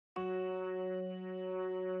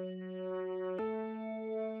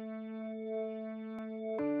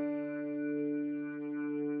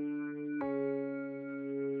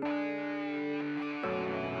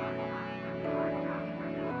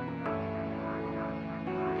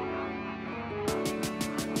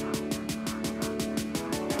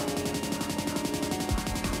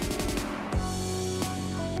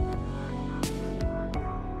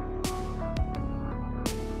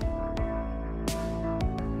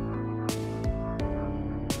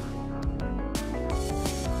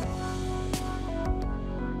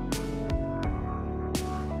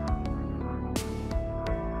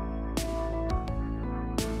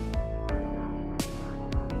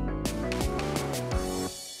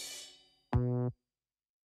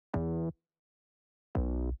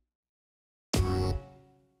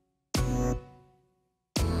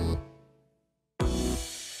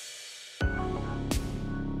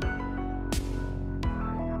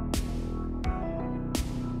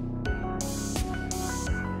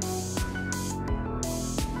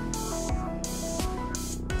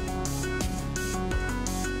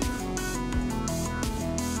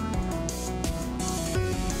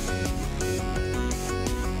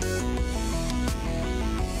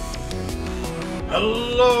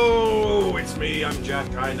Hello, it's me. I'm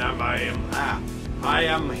Jack. I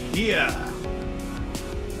am here.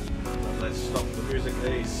 Let's stop the music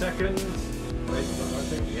a second. Wait, I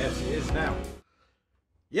think yes, it is now.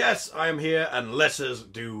 Yes, I am here, and let us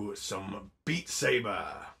do some Beat Saber.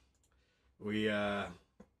 Yeah,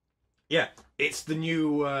 it's the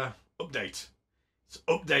new update. It's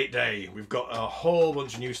update day. We've got a whole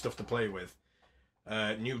bunch of new stuff to play with.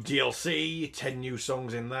 New DLC, 10 new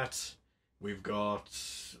songs in that. We've got,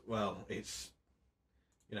 well, it's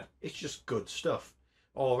just good stuff.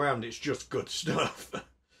 All around, it's just good stuff.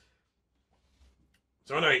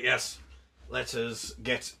 So anyway, yes, let us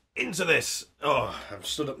get into this. Oh, I've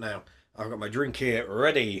stood up now. I've got my drink here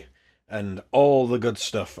ready and all the good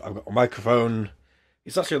stuff. I've got my microphone.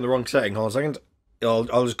 It's actually on the wrong setting. Hold on a second.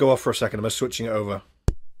 I'll just go off for a second. I'm just switching it over.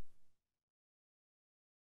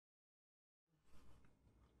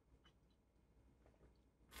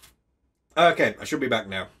 Okay, I should be back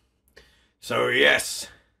now. So yes,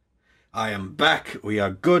 I am back. We are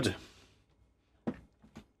good.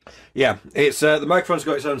 Yeah, it's the microphone's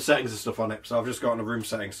got its own settings and stuff on it, so I've just got on a room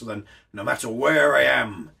setting, so then no matter where I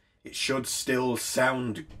am, it should still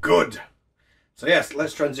sound good. So yes,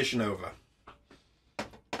 let's transition over.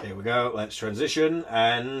 Here we go, let's transition,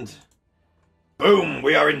 and boom,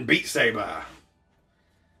 we are in Beat Saber.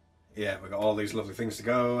 Yeah, we've got all these lovely things to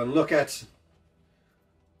go and look at.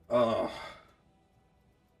 Oh,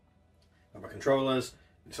 got my controllers.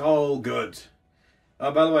 It's all good.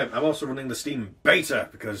 Oh, by the way, I'm also running the Steam beta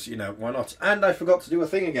because, you know, why not? And I forgot to do a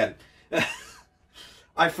thing again.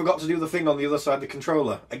 I forgot to do the thing on the other side of the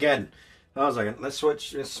controller again. Hold on a second. Let's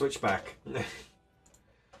switch back.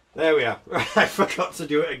 There we are. I forgot to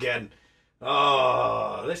do it again.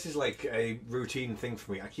 Oh, this is like a routine thing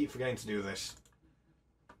for me. I keep forgetting to do this.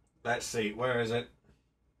 Let's see. Where is it?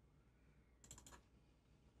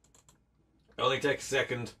 Only takes a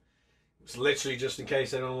second. It's literally just in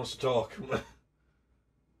case anyone wants to talk.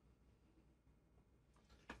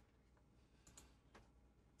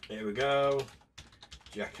 Here we go.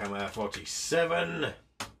 JakkHammer47.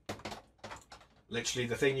 Literally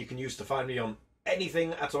the thing you can use to find me on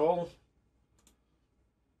anything at all.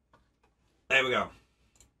 There we go.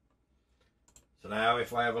 So now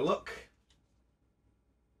if I have a look.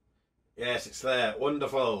 Yes, it's there.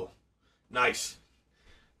 Wonderful. Nice.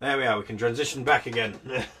 There we are, we can transition back again.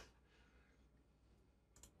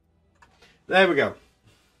 There we go.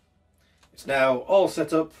 It's now all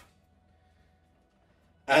set up.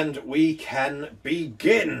 And we can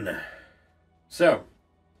begin. So,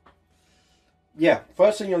 yeah,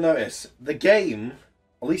 first thing you'll notice, the game,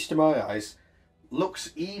 at least to my eyes,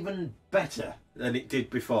 looks even better than it did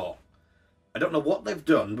before. I don't know what they've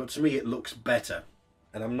done, but to me it looks better.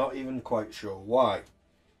 And I'm not even quite sure why.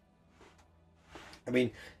 I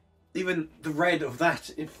mean, even the red of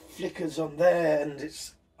that, it flickers on there and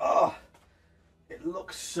it's, oh, it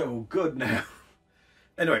looks so good now.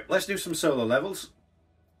 Anyway, let's do some solo levels.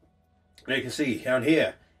 And you can see down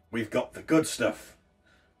here, we've got the good stuff.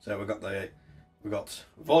 So we've got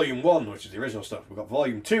Volume 1, which is the original stuff. We've got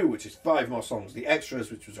Volume 2, which is 5 more songs. The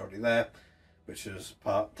extras, which was already there, which is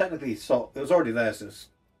part, technically, so it was already there, so it's,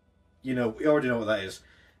 you know, we already know what that is.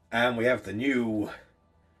 And we have the new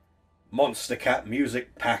Monster Cat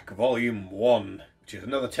Music Pack Volume 1, which is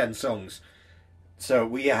another 10 songs. So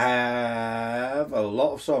we have a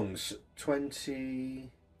lot of songs.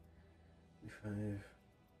 28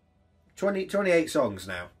 songs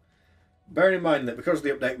now. Bearing in mind that because of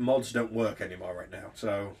the update, mods don't work anymore right now.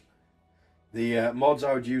 So the mods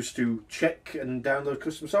I would use to check and download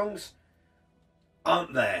custom songs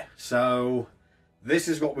aren't there. So this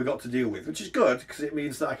is what we got to deal with, which is good because it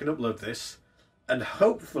means that I can upload this and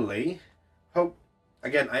hopefully,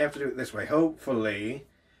 again, I have to do it this way, hopefully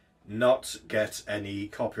not get any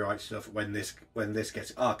copyright stuff when this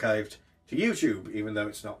gets archived to YouTube, even though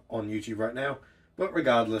it's not on YouTube right now. But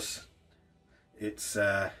regardless, it's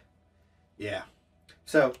yeah.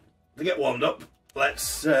 So to get warmed up,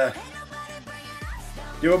 let's do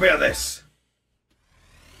a bit of this.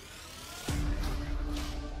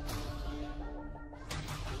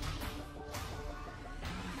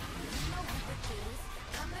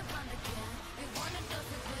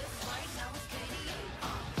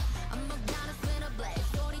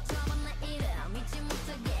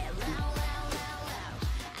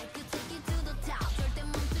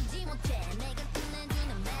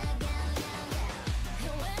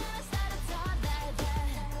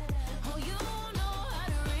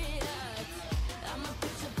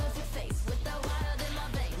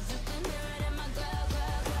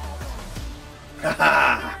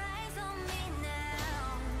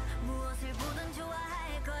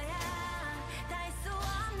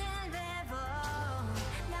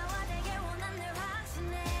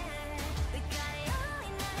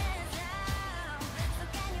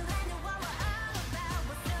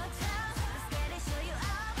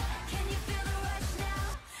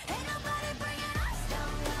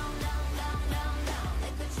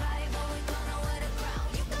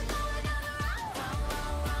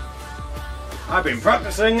 I've been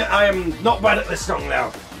practicing. I am not bad at this song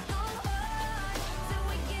now.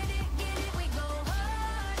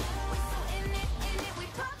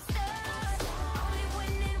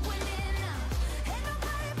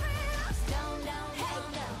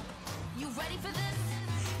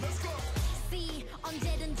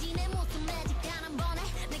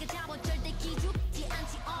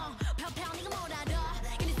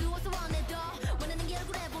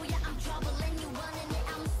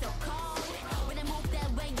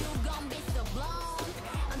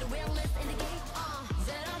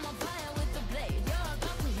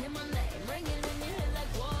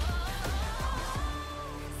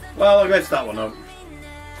 Well, I'll get that one up.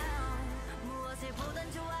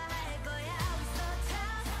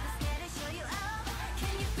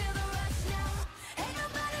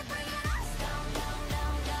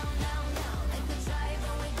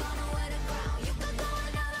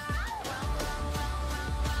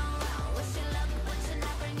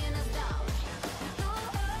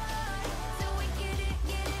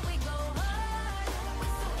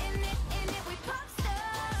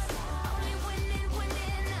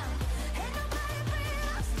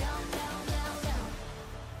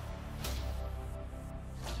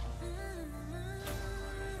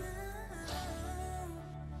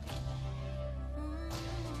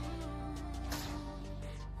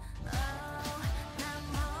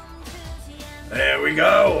 There we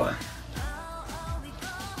go.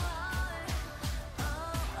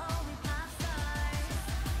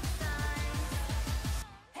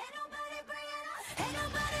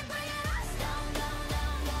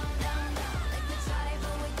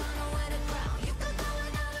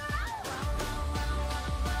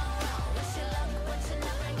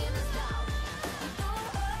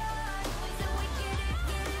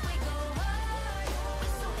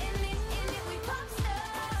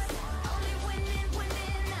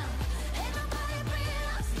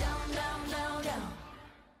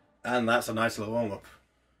 And that's a nice little warm-up.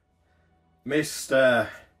 Missed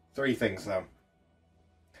 3 things though.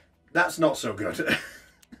 That's not so good.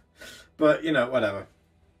 But, you know, whatever.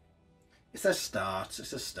 It's a start.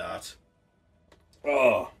 It's a start.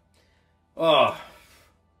 Oh. Oh.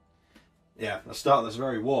 Yeah, a start that's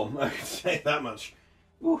very warm. I can say that much.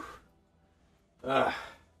 Woo. And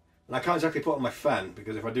I can't exactly put on my fan,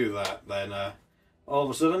 because if I do that, then all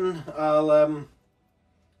of a sudden, there'll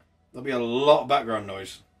be a lot of background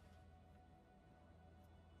noise.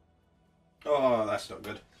 Oh, that's not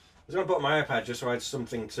good. I was going to put on my iPad just so I had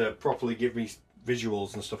something to properly give me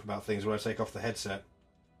visuals and stuff about things when I take off the headset.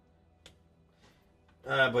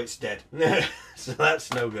 But it's dead. So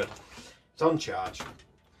that's no good. It's on charge.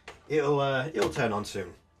 It'll turn on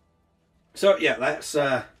soon. So yeah, that's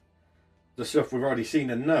the stuff we've already seen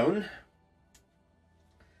and known.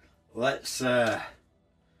 Let's try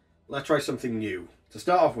something new. To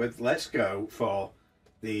start off with, let's go for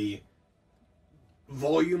the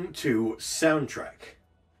Volume 2 soundtrack.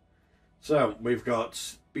 So we've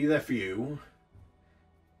got Be There For You,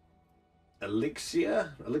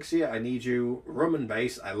 Elixir, I Need You, Rum and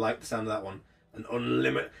Bass, I like the sound of that one, and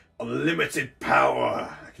Unlimited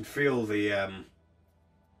Power. I can feel the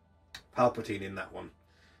Palpatine in that one.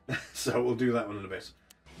 So we'll do that one in a bit.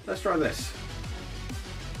 Let's try this.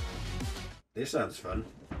 This sounds fun.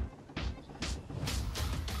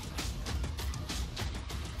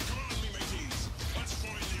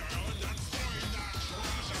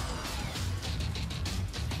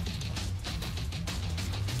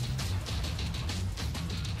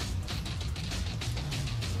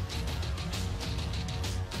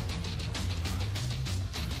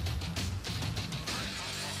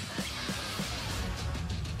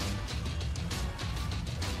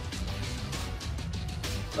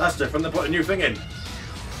 That's different, they put a new thing in.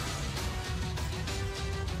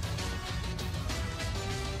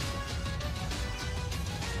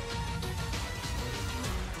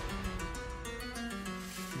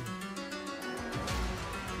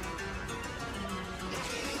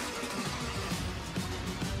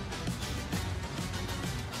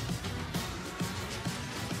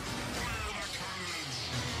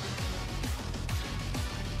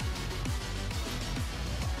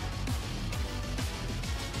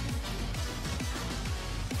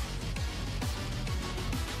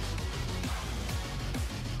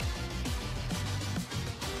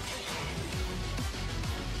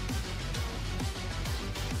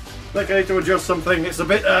 I think I need to adjust something. It's a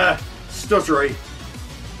bit stuttery.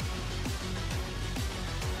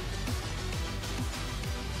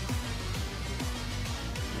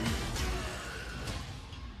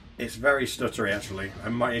 It's very stuttery actually. I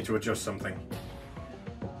might need to adjust something.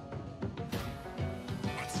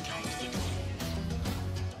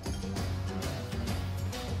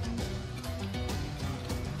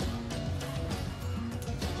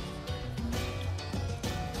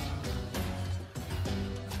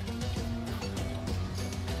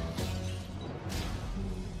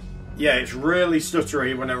 yeah, it's really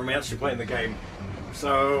stuttery whenever I'm actually playing the game.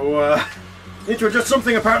 So, need to adjust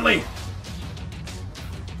something apparently.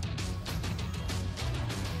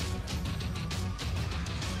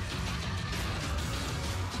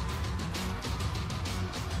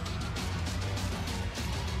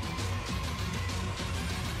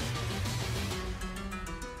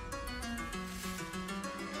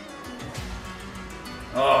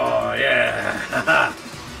 Oh, yeah.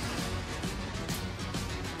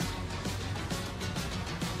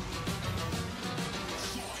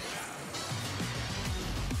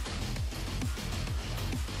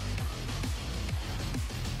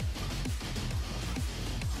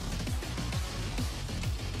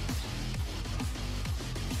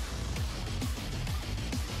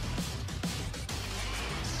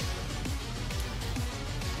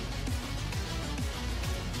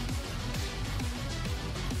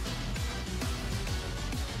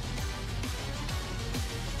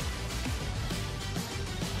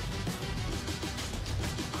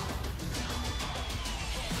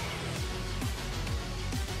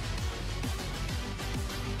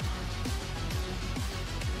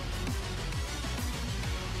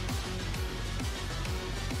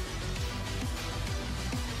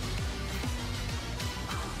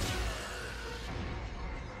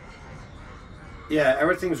 Yeah,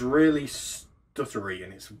 everything's really stuttery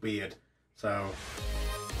and it's weird. So,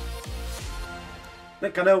 I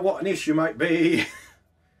think I know what an issue might be.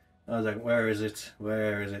 I was like, where is it?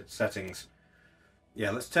 Where is it? Settings.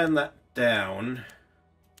 Yeah, let's turn that down.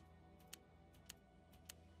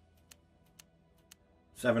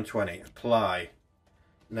 720. Apply.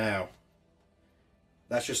 Now,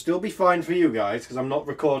 that should still be fine for you guys because I'm not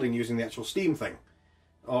recording using the actual Steam thing.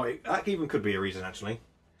 Or that even could be a reason, actually.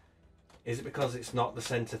 Is it because it's not the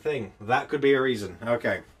center thing? That could be a reason.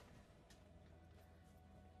 Okay.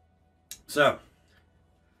 So,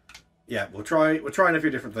 yeah, we're trying a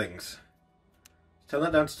few different things. Turn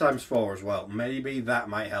that down to ×4 as well. Maybe that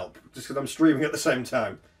might help. Just because I'm streaming at the same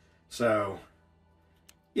time. So,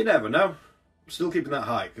 you never know. I'm still keeping that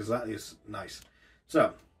high because that is nice.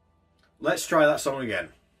 So, let's try that song again.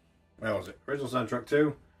 Where was it? Original soundtrack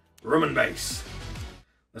 2. Drum and bass.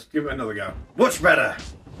 Let's give it another go. Much better!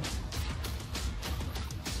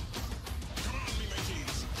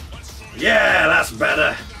 Yeah, that's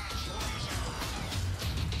better.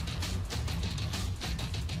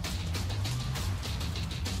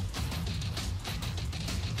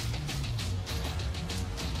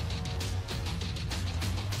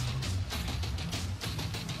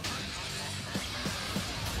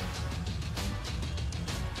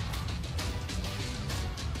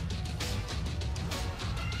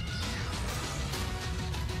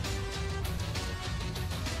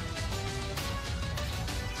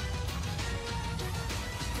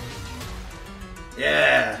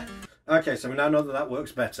 Yeah! Okay, so we now know that that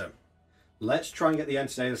works better. Let's try and get the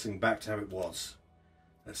anti-aliasing back to how it was.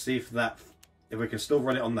 Let's see if we can still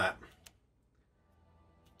run it on that.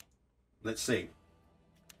 Let's see.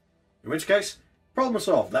 In which case, problem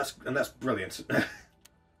solved. That's brilliant.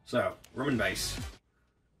 So, drum and bass.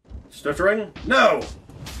 Stuttering? No!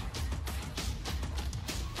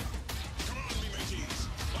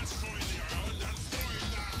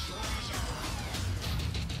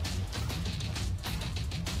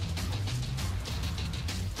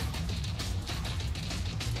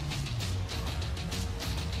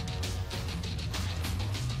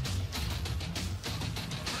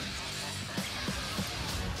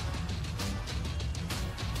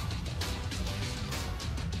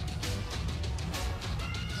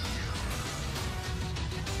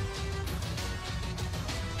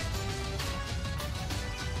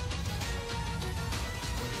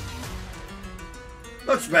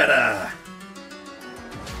 Much better.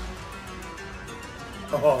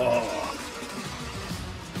 Oh.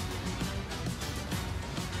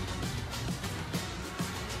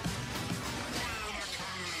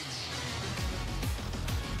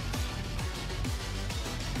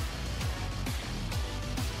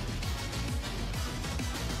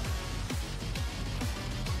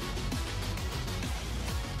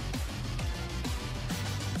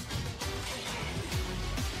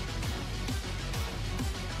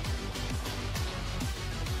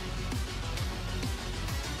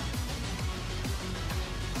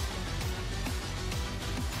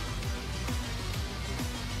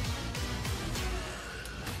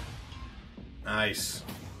 Nice.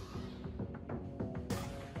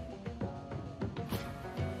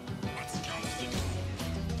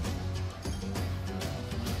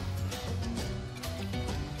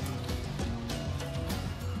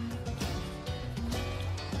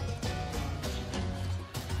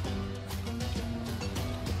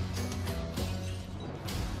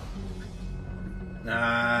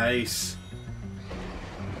 Nice.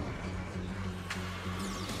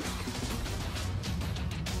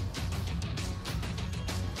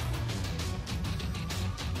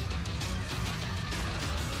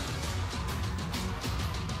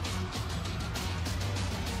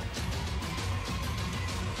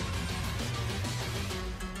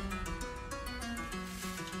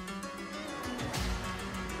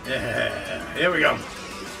 Yeah, here we go.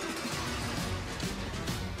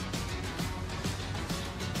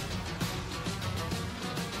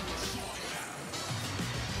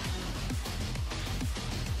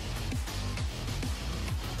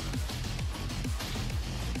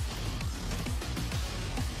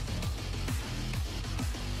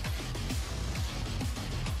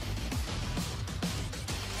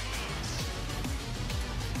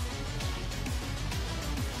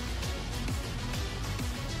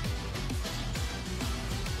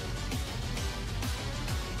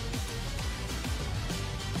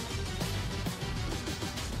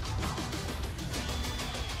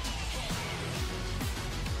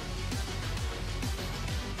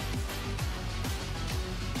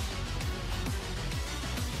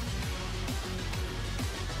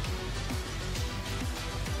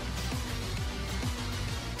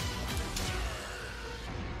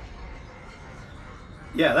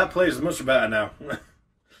 Yeah, that plays much better now.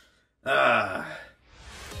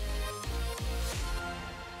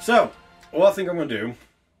 So, what I think I'm going to do is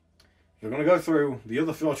we're going to go through the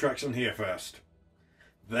other 4 tracks on here first.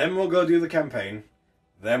 Then we'll go do the campaign.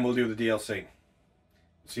 Then we'll do the DLC.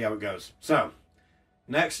 See how it goes. So,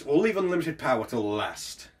 next, we'll leave Unlimited Power till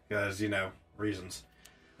last. Because, you know, reasons.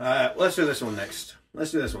 Let's do this one next.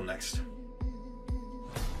 Let's do this one next.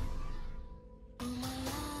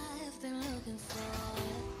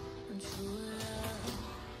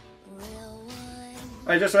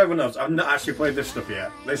 Hey, just so everyone knows, I've not actually played this stuff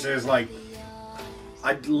yet. This is like,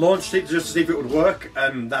 I launched it just to see if it would work,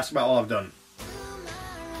 and that's about all I've done.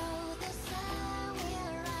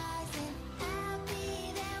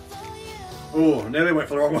 Oh, nearly went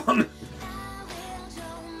for the wrong one.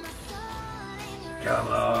 Come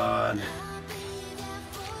on.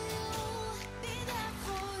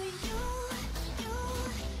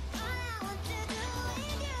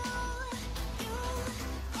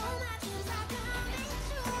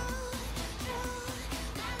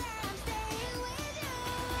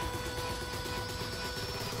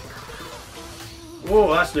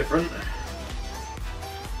 Oh, that's different.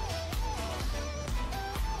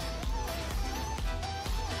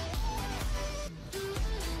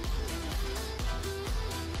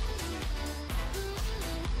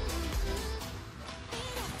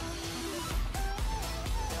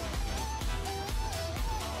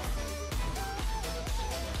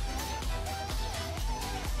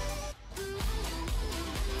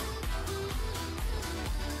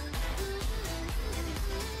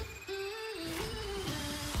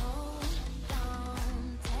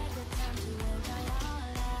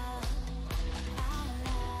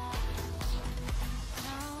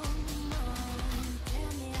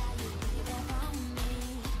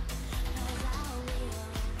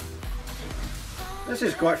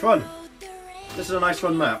 This is quite fun. This is a nice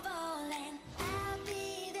fun map.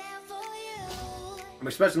 I'm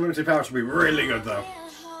expecting Limited Power to be really good though.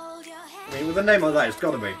 I mean, with a name like that, it's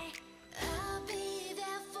got to be.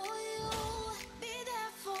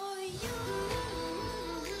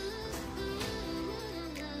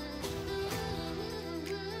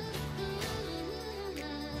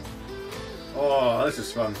 Oh, this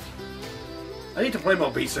is fun. I need to play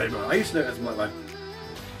more Beat Saber. I used to do it as my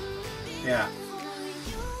yeah.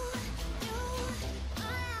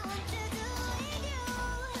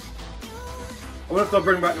 I wonder if they'll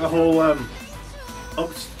bring back the whole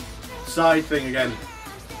upside thing again.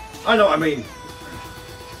 I know what I mean.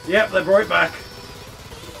 Yep, they brought it back.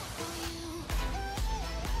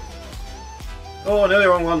 Oh, nearly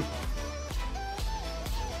wrong one.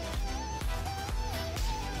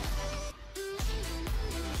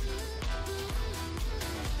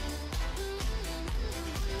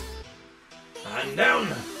 And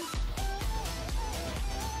down.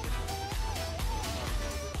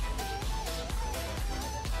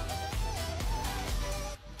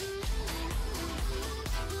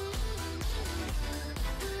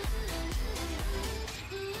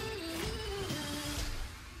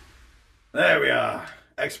 There we are.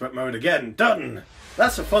 Expert mode again. Done.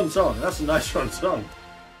 That's a fun song. That's a nice fun song.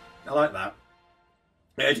 I like that.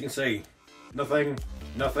 Yeah, as you can see, nothing,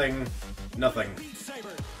 nothing, nothing.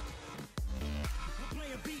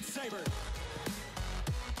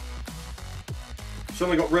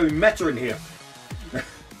 Suddenly got really meta in here.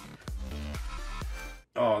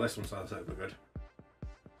 Oh, this one sounds super good.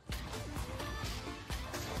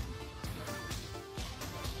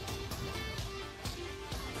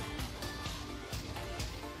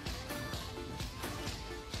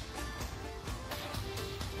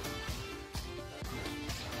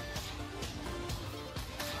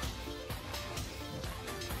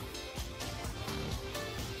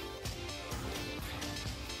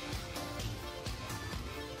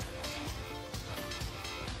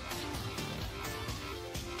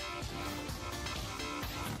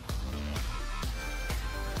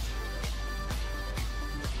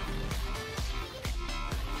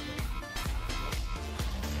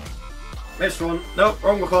 Missed one. Nope,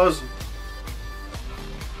 wrong close.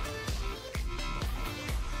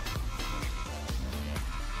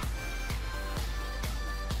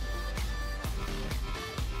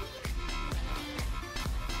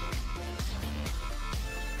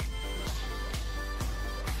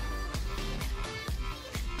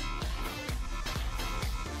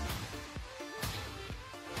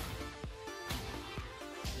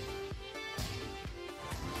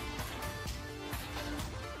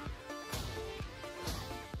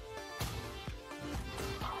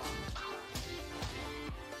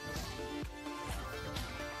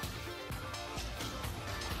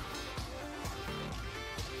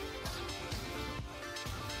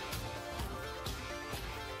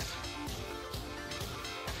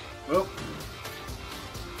 Oh.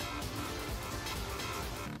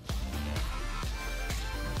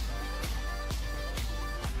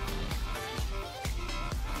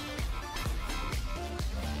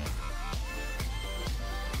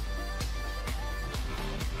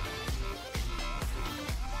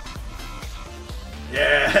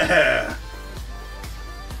 Yeah.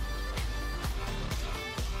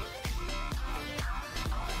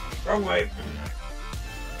 Wrong way.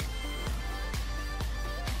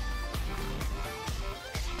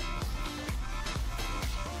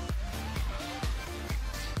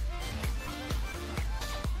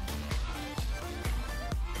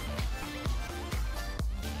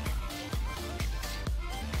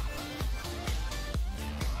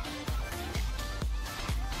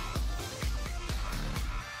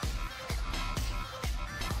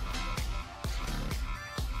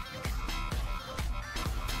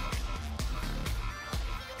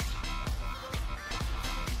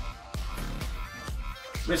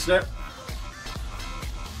 Missed it.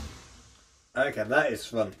 Okay, that is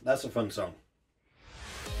fun. That's a fun song.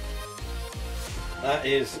 That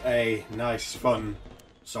is a nice, fun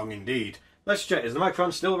song indeed. Let's check. Is the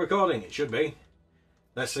microphone still recording? It should be.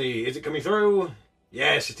 Let's see. Is it coming through?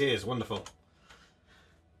 Yes, it is. Wonderful.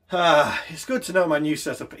 It's good to know my new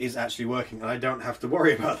setup is actually working and I don't have to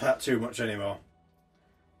worry about that too much anymore.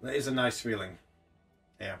 That is a nice feeling.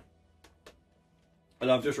 Yeah.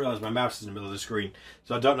 And I've just realised my mouse is in the middle of the screen,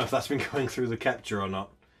 so I don't know if that's been going through the capture or not.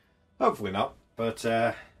 Hopefully not, but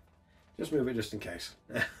just move it just in case.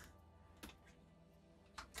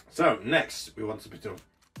 So, next we want a bit of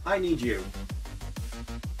I Need You.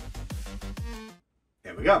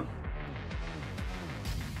 Here we go.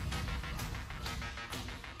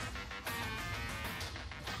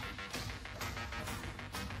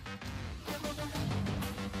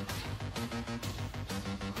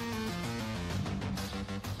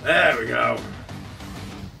 There we go.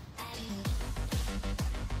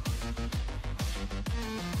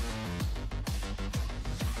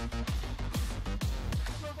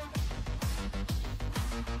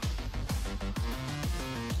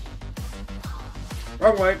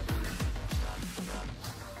 Wrong way.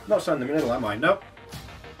 Not so in the middle, am I? Nope.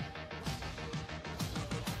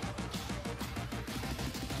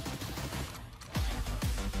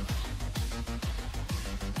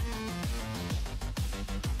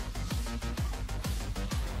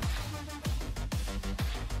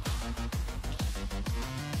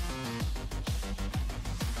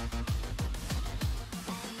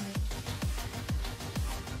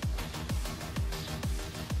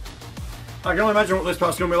 I can only imagine what this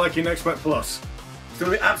part's going to be like in Expert Plus. It's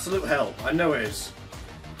going to be absolute hell. I know it is.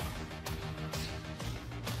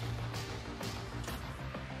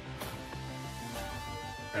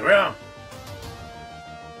 There we are.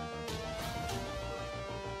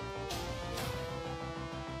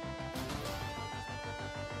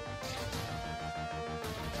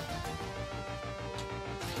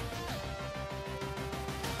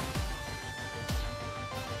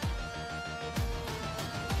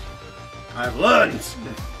 I've learned!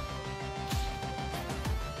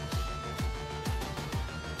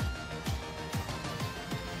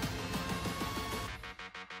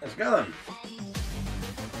 Let's go then.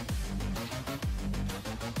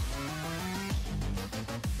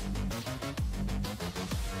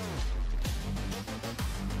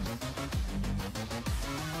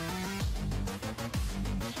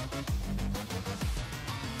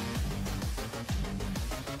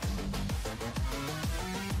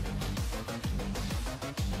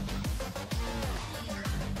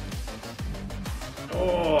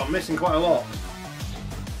 Oh, I'm missing quite a lot.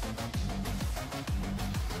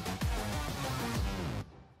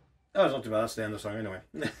 Oh, it's not too bad. That's the end of the song anyway.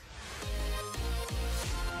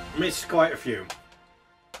 Missed quite a few.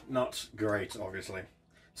 Not great, obviously.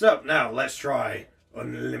 So, now let's try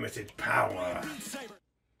Unlimited Power.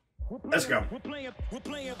 Let's go. We're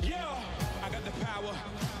playing, yeah. I got the power.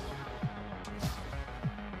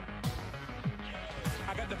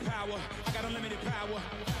 the power, I got unlimited power.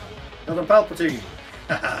 Got a Palpatine.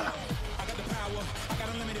 I got the power, I got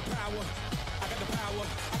unlimited power. I got the power,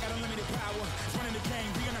 I got unlimited power. It's running the game,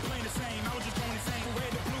 we are not playing the same. I was just going insane. From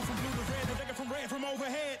red to blue, from blue to red, the nigga from red from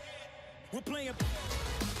overhead. We're playing.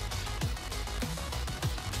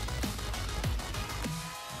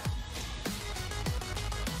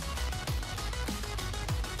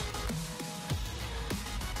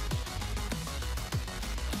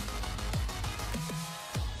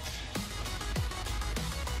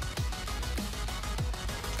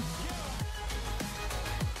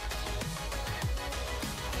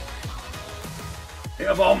 Hit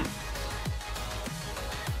a bomb.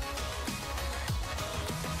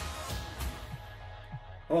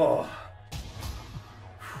 Oh.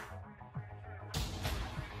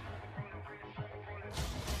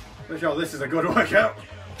 For sure, this is a good workout.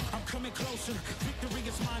 I'm coming closer. Victory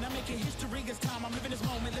is mine. I'm making history. It's time. I'm living this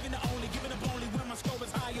moment, living the only, giving up only when my scope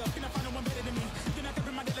is higher. You cannot find no one better than me. You cannot copy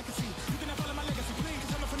my delicacy. You cannot follow my legacy,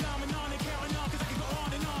 please. I'm a phenomenon and carrying on, cause I can go on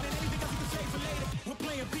and on. And anything else you can say for later. We're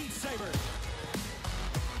playing beat Saber.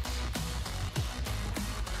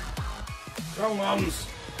 Strong ones.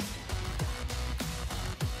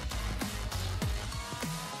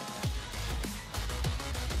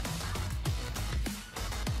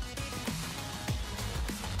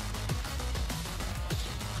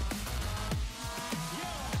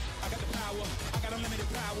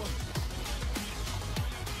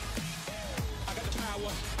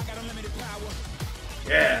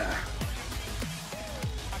 Yeah.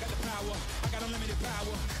 I got the power, I got unlimited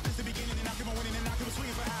power. Since the beginning, and I keep on winning, and I keep on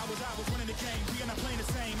swinging for hours. I was running the game, we are not playing the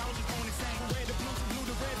same. I was just going insane. From red to blue, from blue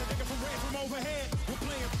to red, the nigga from red from overhead. We're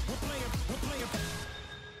playing, we're playing, we're playing.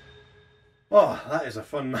 Oh, that is a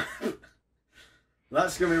fun map.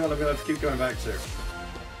 That's going to be one I'm going to have to keep going back to.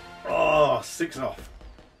 Oh, 6 off.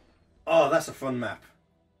 Oh, that's a fun map.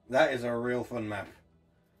 That is a real fun map.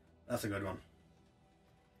 That's a good one.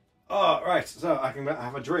 Oh, right, so I can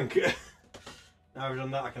have a drink. Now I've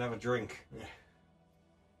done that, I can have a drink.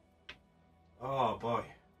 Oh, boy.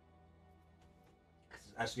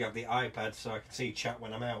 I actually have the iPad so I can see chat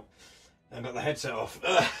when I'm out. I've got the headset off.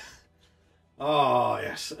 Oh,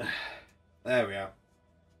 yes. There we are.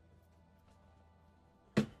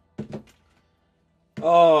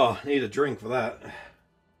 Oh, need a drink for that.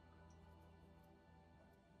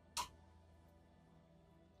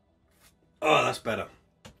 Oh, that's better.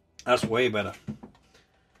 That's way better.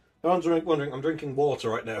 I'm wondering, I'm drinking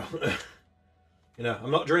water right now. You know,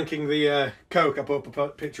 I'm not drinking the Coke I put up a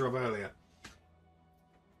picture of earlier.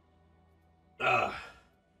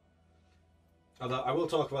 Although I will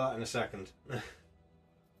talk about that in a second.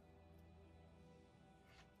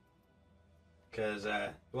 Because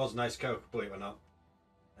it was a nice Coke, believe it or not.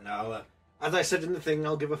 And I'll, as I said in the thing,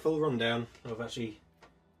 I'll give a full rundown of actually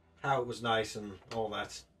how it was nice and all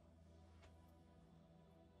that.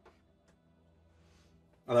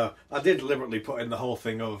 Although, I did deliberately put in the whole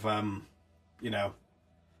thing of, you know,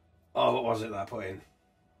 oh, what was it that I put in?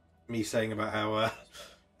 Me saying about how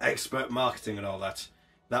expert marketing and all that.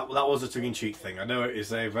 That was a tongue-in-cheek thing. I know it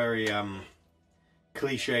is a very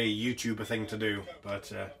cliche YouTuber thing to do, but,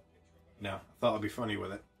 you know, I thought I'd be funny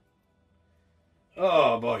with it.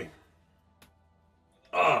 Oh, boy.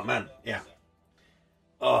 Oh, man, yeah.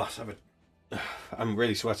 Oh, I'm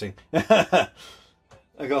really sweating.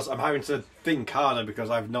 Of course, I'm having to think harder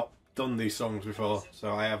because I've not done these songs before,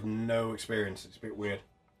 so I have no experience. It's a bit weird.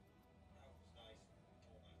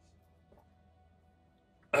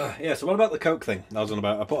 Yeah, so what about the Coke thing I was on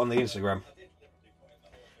about? I put on the Instagram.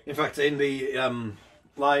 In fact, in the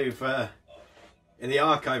live, in the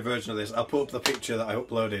archive version of this, I'll put up the picture that I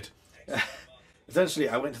uploaded. Essentially,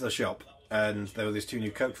 I went to the shop and there were these 2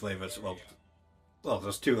 new Coke flavours. Well,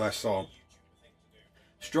 there's 2 I saw.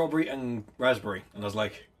 Strawberry and raspberry, and I was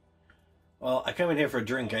like, well, I came in here for a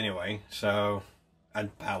drink anyway, so,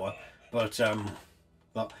 and power, but yeah,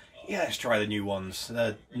 let's try the new ones.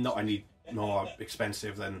 They're not any more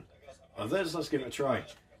expensive than others. Let's give it a try.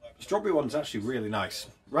 The strawberry one's actually really nice.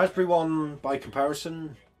 Raspberry one, by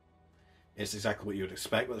comparison, is exactly what you would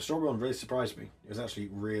expect, but the strawberry one really surprised me. It was actually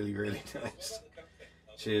really, really nice.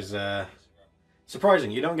 Which is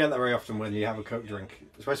surprising. You don't get that very often when you have a Coke drink,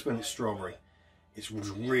 especially when it's strawberry. It's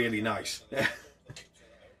really nice.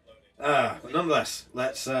 But nonetheless,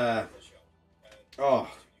 let's oh,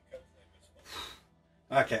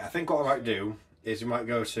 okay, I think what I might do is we might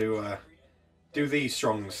go to do these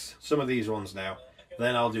songs, some of these ones now,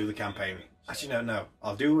 then I'll do the campaign. Actually, no,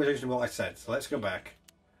 I'll do originally what I said, so let's go back.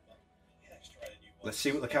 Let's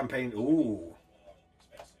see what the campaign, ooh.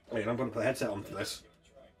 Wait, I'm going to put the headset on for this.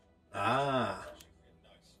 Ah.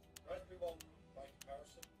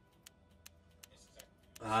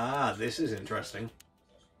 Ah, this is interesting.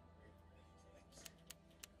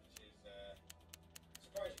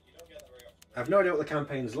 I've no idea what the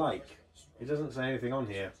campaign's like. It doesn't say anything on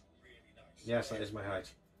here. Yes, that is my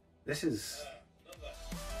height. This is...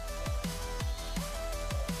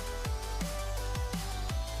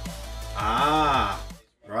 Ah!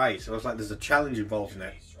 Right, so it's like there's a challenge involved in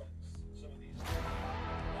it.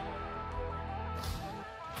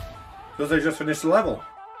 Because they just finished the level.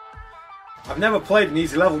 I've never played an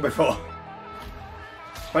easy level before.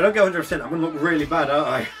 If I don't get 100%, I'm going to look really bad, aren't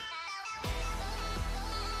I?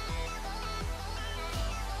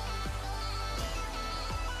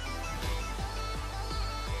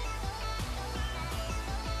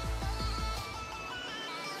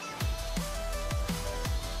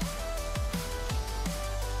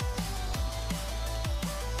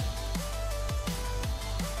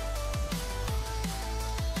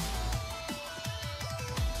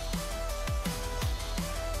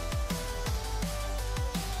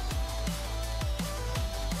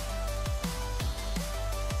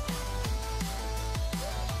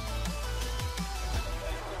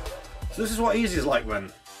 So this is what easy is like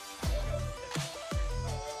when...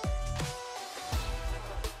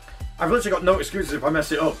 I've literally got no excuses if I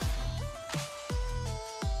mess it up.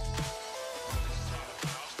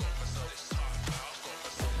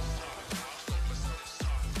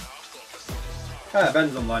 Ah,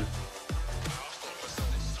 Ben's online.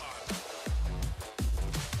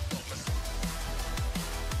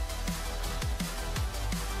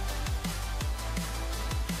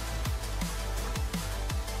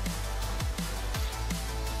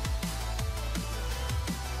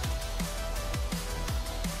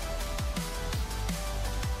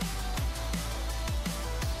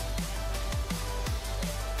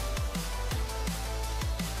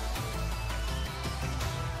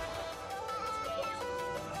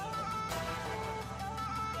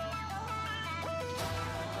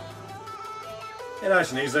 Yeah,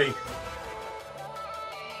 nice and easy.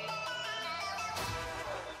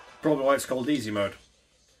 Probably why it's called easy mode.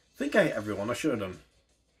 I think I hit everyone, I should have done.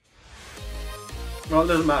 Well, it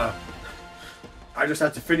doesn't matter. I just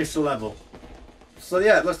had to finish the level. So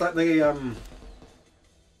yeah, it looks like the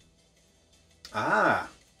Ah!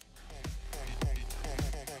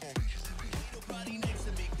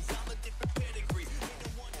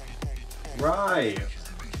 Right.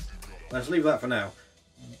 Let's leave that for now.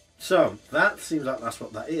 So that seems like that's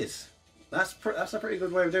what that is. That's a pretty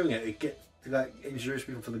good way of doing it. It get to like introduce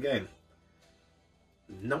people to the game.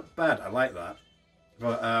 Not bad. I like that.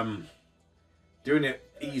 But doing it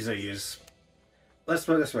easy is. Let's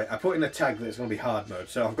put it this way. I put in a tag that it's going to be hard mode,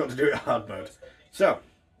 so I've got to do it hard mode. So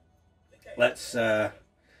let's. But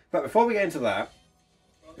before we get into that,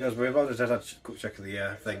 because we've already had a quick check of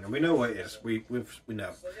the thing, and we know what it is. We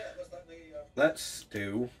know. Let's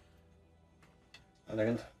do. A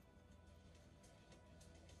second.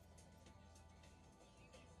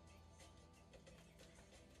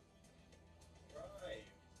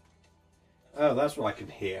 Oh, that's what I can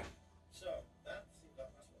hear. So that's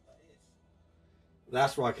what that is.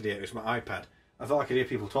 That's what I could hear. It's my iPad. I thought I could hear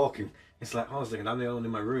people talking. It's like, oh, I was thinking I'm the only one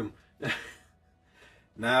in my room.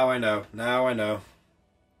 Now I know. Now I know.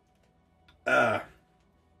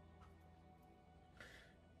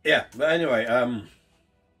 Yeah, but anyway,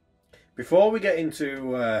 before we get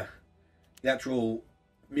into the actual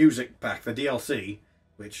music pack, the DLC,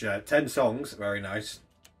 which 10 songs, very nice.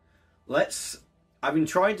 I've been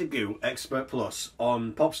trying to do Expert Plus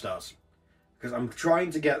on Popstars because I'm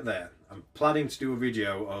trying to get there. I'm planning to do a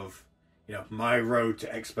video of, you know, my road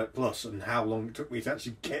to Expert Plus and how long it took me to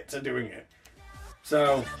actually get to doing it.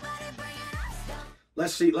 So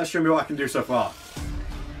let's show me what I can do so far.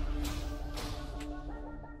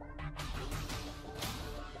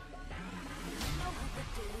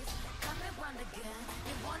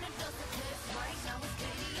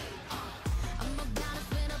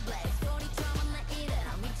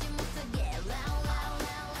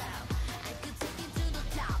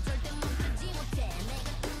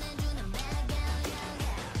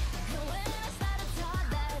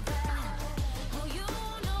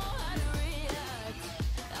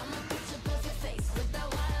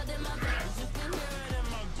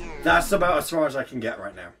 That's about as far as I can get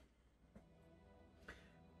right now.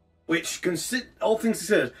 Which, all things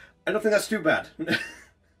considered, I don't think that's too bad.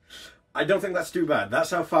 I don't think that's too bad.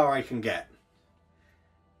 That's how far I can get.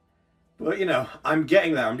 But, you know, I'm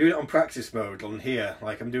getting there. I'm doing it on practice mode on here.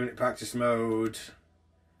 Like, I'm doing it practice mode.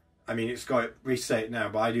 I mean, it's got it reset now,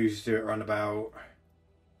 but I do used to do it around about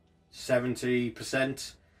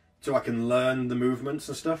 70% so I can learn the movements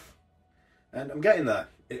and stuff. And I'm getting there.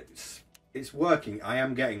 It's working. I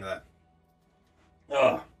am getting there.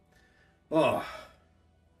 Oh. Oh.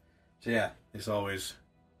 So yeah, it's always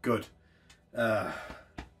good. Oh.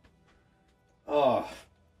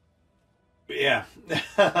 But yeah.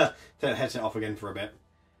 Then heads it off again for a bit.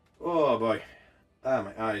 Oh boy. Ah,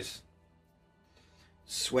 my eyes.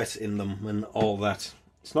 Sweat in them and all that.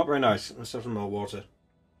 It's not very nice. Let's have some more water.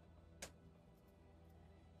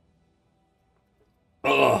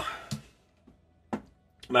 Oh.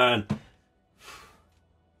 Man.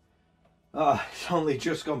 Oh, it's only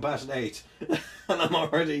just gone past 8 and I'm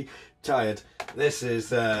already tired. This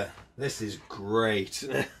is great.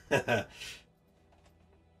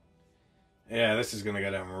 Yeah, this is gonna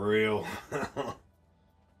go down real.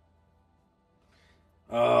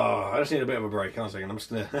 Oh, I just need a bit of a break. Hold on a second. I'm just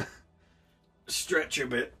gonna stretch a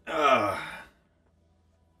bit. There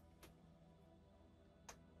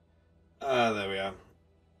we are.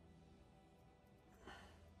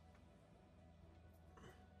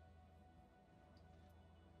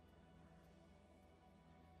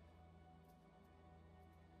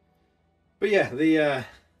 But yeah,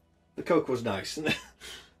 the Coke was nice.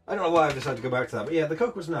 I don't know why I've decided to go back to that, but yeah, the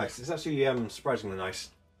Coke was nice. It's actually surprisingly nice.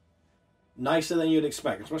 Nicer than you'd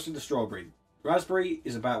expect, especially the strawberry. Raspberry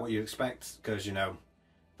is about what you'd expect, because, you know,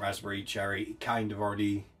 raspberry, cherry, you kind of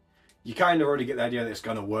already get the idea that it's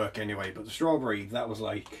going to work anyway, but the strawberry, that was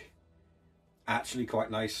like actually quite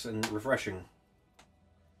nice and refreshing.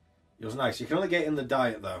 It was nice. You can only get it in the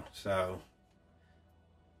diet though, so,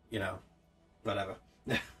 you know, whatever.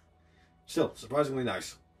 Still, surprisingly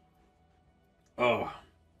nice. Oh.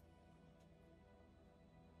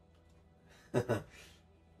 Hold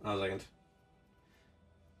on a second.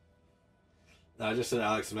 I just sent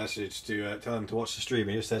Alex a message to tell him to watch the stream.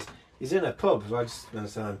 He just says, he's in a pub, so I just tell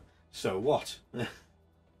him, so what?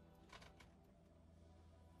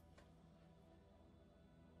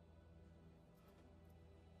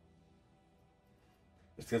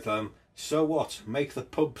 Just gonna tell him, so what? Make the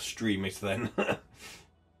pub stream it then.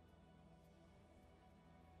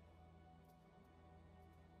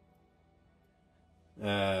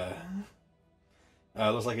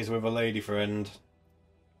 Looks like he's with a lady friend.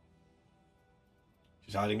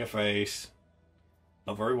 She's hiding her face.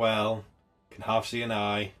 Not very well. Can half see an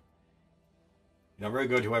eye. You're not very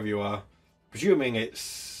good, whoever you are. Presuming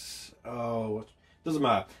it's... Oh, doesn't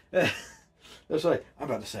matter. That's right. I'm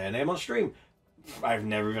about to say her name on stream. I've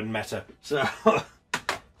never even met her. So, don't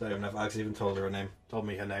even know if Alex even told her name. Told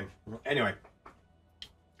me her name. Anyway.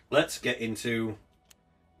 Let's get into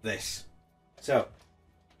this. So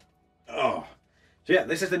yeah,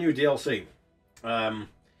 this is the new DLC.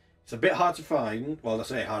 It's a bit hard to find. Well, I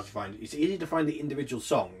say hard to find. It's easy to find the individual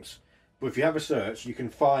songs, but if you have a search, you can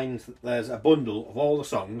find that there's a bundle of all the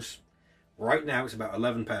songs. Right now, it's about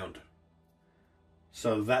 £11.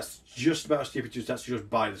 So that's just about as cheap as that's just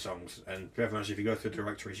buy the songs. And pretty much, if you go through the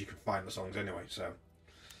directories, you can find the songs anyway. So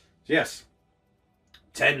yes,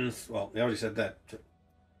 10. Well, they already said that.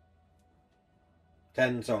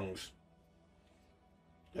 10 songs.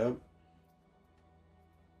 Yep.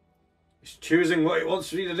 He's choosing what he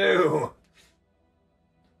wants me to do.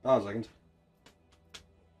 Hold on a second.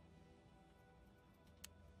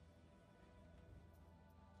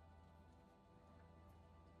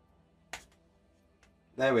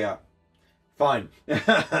 There we are. Fine.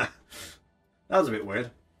 That was a bit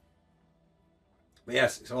weird. But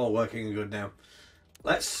yes, it's all working good now.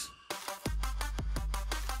 Let's...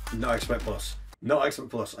 Not Expert Plus. Not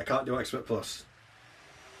Expert Plus. I can't do Expert Plus.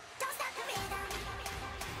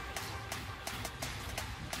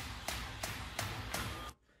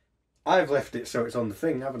 I've left it so it's on the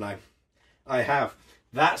thing, haven't I? I have.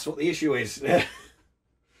 That's what the issue is.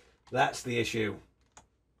 That's the issue.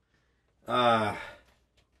 Let's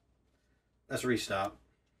restart.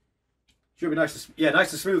 Should be nice and, yeah,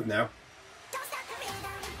 nice and smooth now.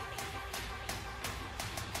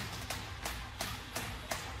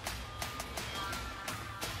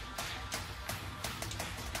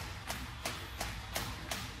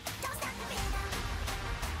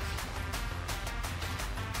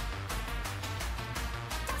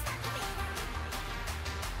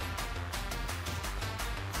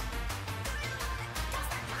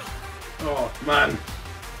 Oh, man.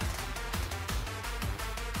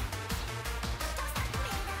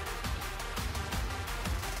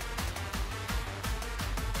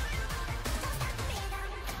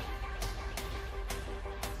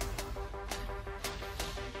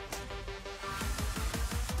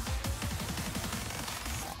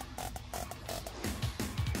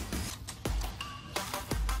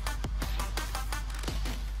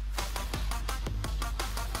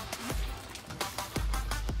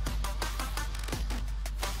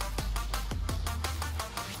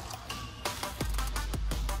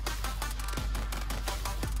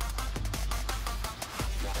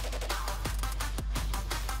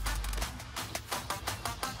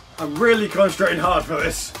 I'm really concentrating hard for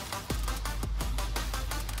this.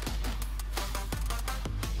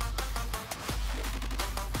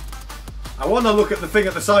 I want to look at the thing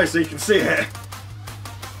at the side so you can see it.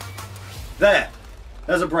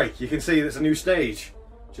 There's a break. You can see it's a new stage,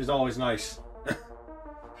 which is always nice.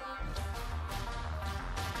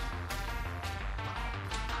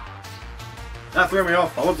 That threw me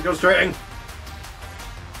off. I wasn't concentrating.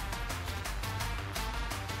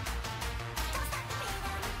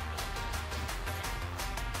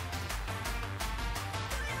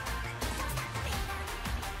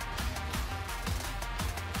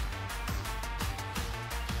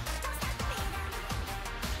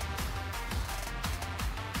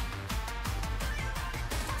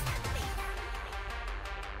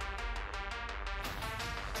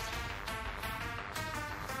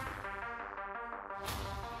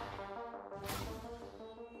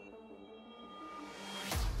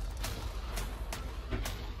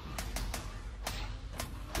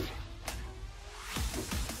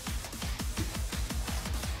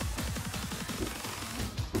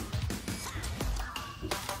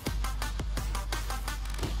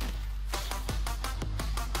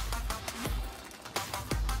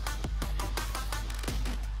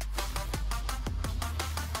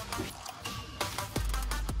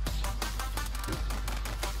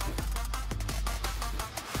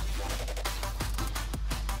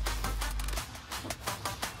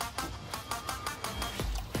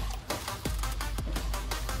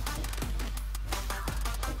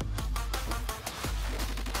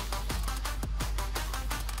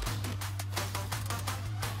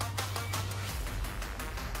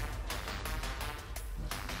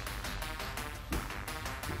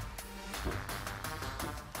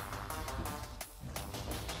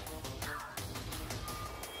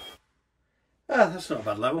 Ah, that's not a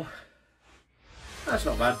bad level. That's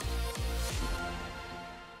not bad.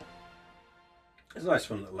 It's a nice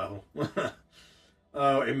fun little level.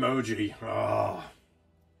 Oh, emoji. Oh.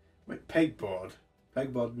 Wait, pegboard.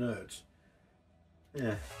 Pegboard nerds.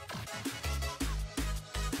 Yeah.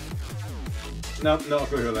 No, not a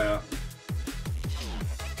clue who they are.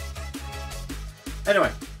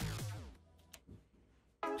 Anyway.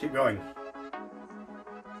 Keep going.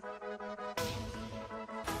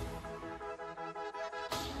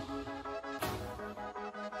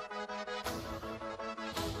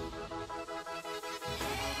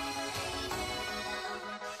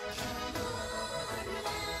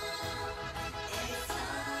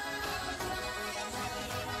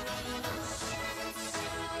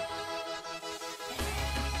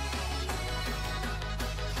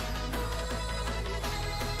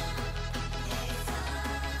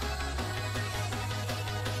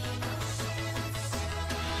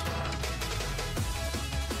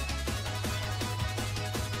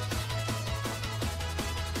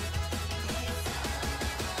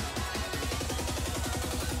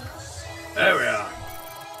 There we are.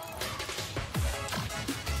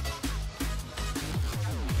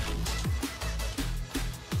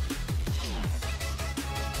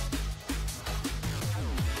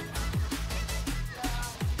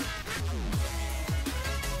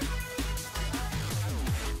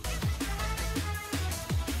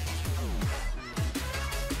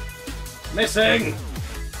 Missing.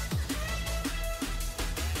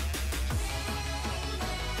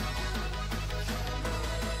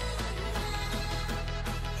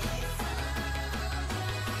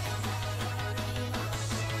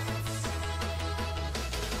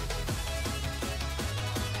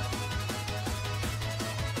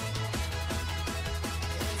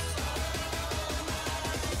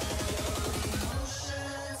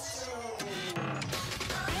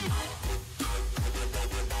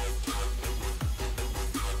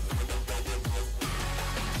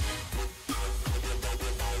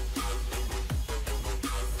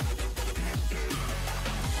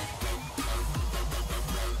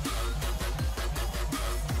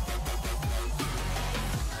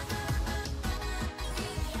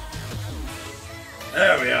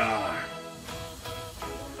 There we are.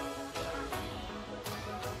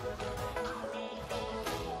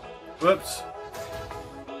 Whoops.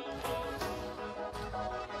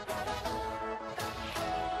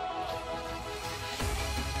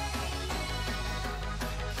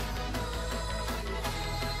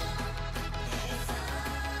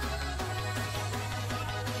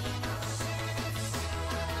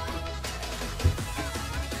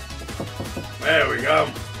 There we go.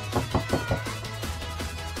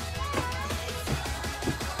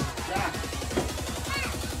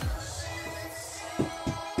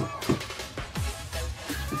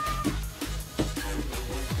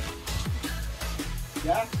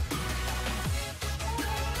 Yeah?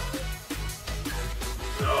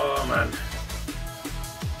 man.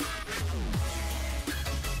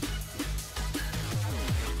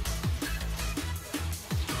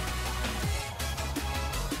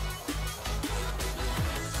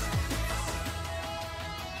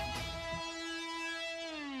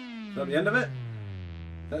 Is that the end of it? Is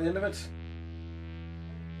that the end of it?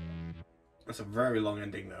 That's a very long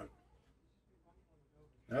ending note.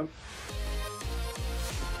 Nope.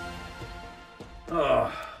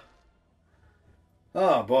 Oh.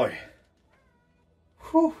 Oh boy.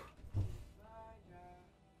 Whew.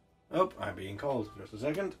 Oh, I'm being called. Just a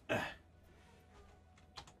second.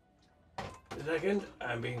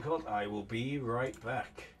 I'm being called. I will be right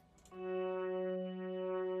back.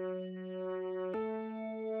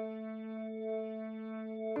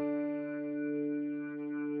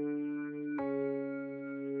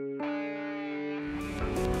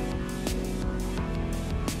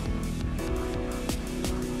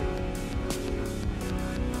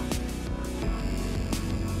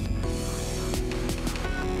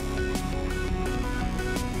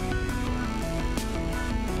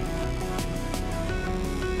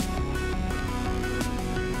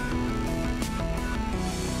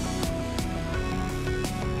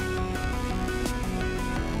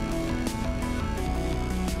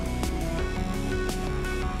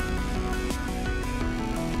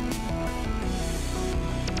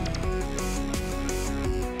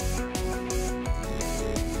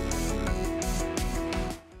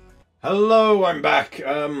 Hello, I'm back.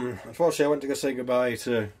 Unfortunately I went to go say goodbye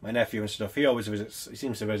to my nephew and stuff. He always visits, he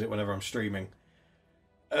seems to visit whenever I'm streaming.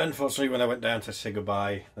 Unfortunately when I went down to say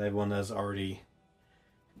goodbye, everyone has already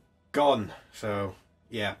gone. So,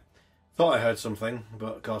 yeah. Thought I heard something,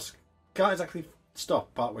 but of course, can't exactly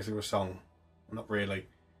stop partway through a song. Not really.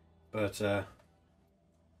 But,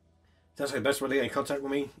 that's the best way to get in contact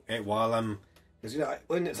with me while I'm... Because, you know,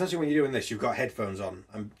 essentially when you're doing this, you've got headphones on.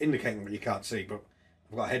 I'm indicating what you can't see, but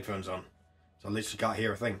I've got headphones on, so I literally can't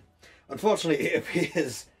hear a thing. Unfortunately, it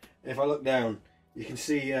appears, if I look down, you can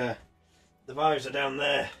see the wires are down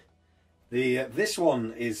there. This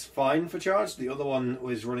one is fine for charge, the other one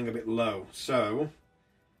was running a bit low. So,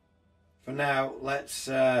 for now, let's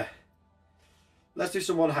do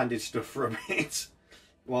some one-handed stuff for a bit,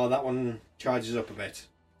 while that one charges up a bit.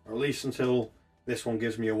 Or at least until this one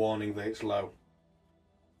gives me a warning that it's low.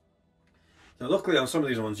 So luckily on some of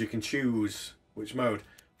these ones you can choose which mode.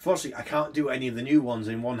 Unfortunately, I can't do any of the new ones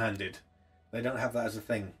in one-handed. They don't have that as a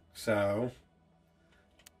thing. So,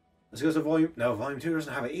 let's go to volume... No, volume 2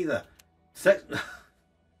 doesn't have it either.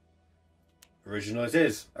 Original it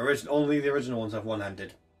is. Only the original ones have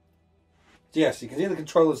one-handed. So yes, you can see the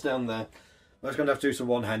controllers down there. I'm just going to have to do some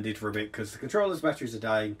one-handed for a bit because the controller's batteries are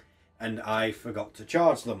dying and I forgot to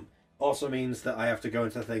charge them. Also means that I have to go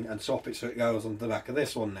into the thing and swap it so it goes on the back of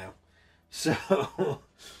this one now. So...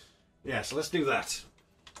 yeah, so let's do that.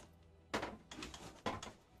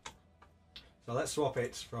 So let's swap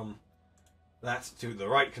it from that to the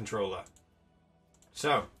right controller.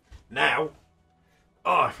 So, now,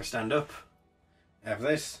 oh, if I stand up, I have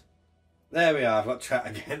this. There we are, I've got chat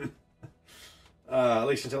again. At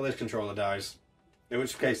least until this controller dies. In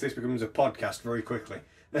which case, this becomes a podcast very quickly.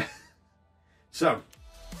 So,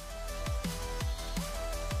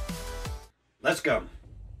 let's go.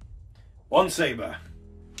 One Saber.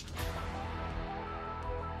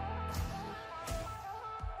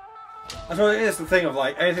 That's what it is, the thing of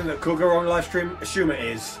like, anything that could go wrong in live stream, assume it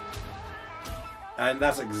is. And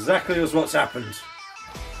that's exactly what's happened.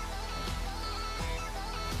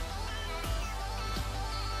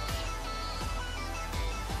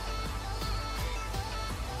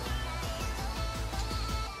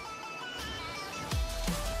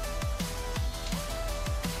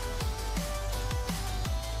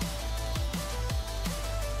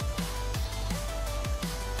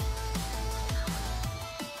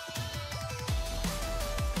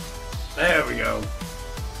 There we go.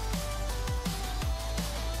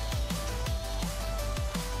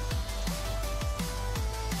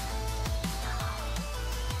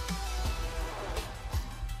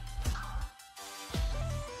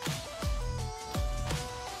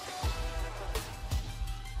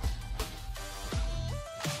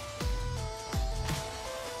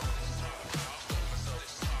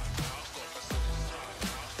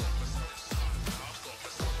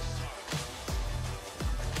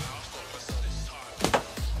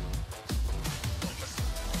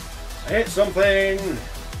 Hit something!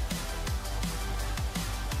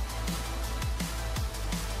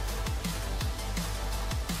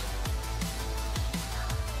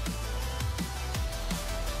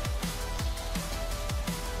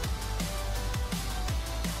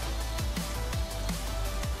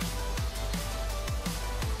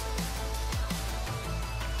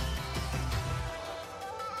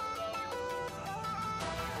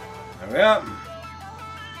 There we are.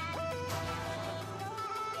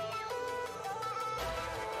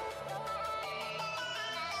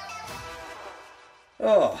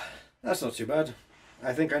 Oh, that's not too bad.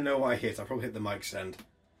 I think I know what I hit. I probably hit the mic stand.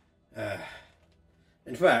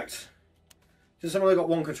 In fact, since I've only got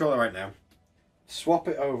one controller right now, swap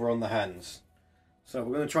it over on the hands. So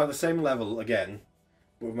we're going to try the same level again,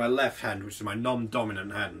 but with my left hand, which is my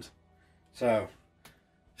non-dominant hand. So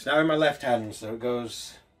it's now in my left hand, so it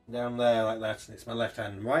goes down there like that, and it's my left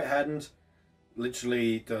hand. Right hand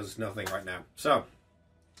literally does nothing right now. So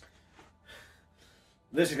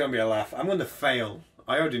this is going to be a laugh. I'm going to fail.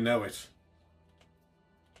 I already know it.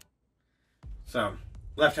 So,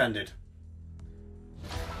 left-handed.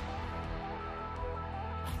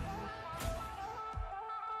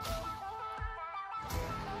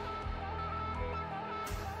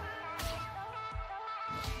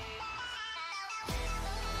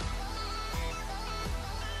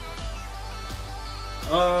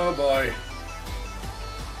 Oh boy.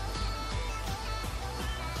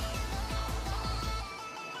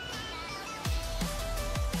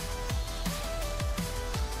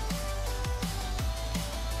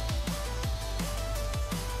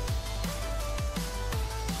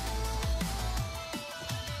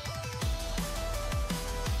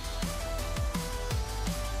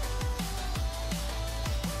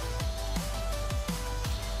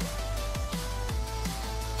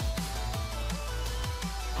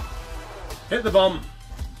 Hit the bomb.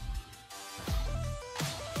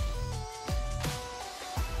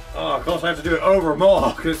 Oh, of course I have to do it over more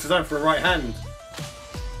because it's designed for a right hand.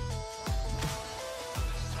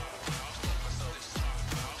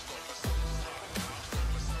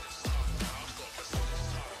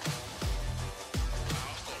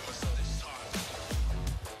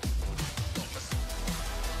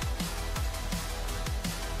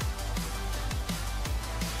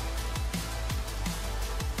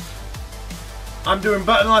 I'm doing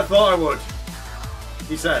better than I thought I would,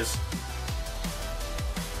 he says.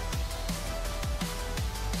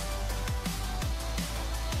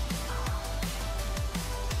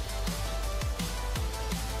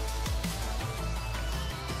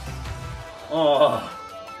 Oh.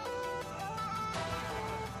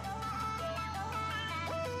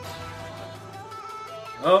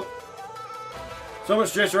 Oh. So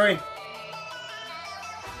much jittery.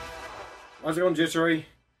 Why's it gone jittery?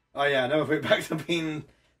 Oh yeah, now we're back to being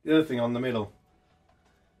the other thing on the middle.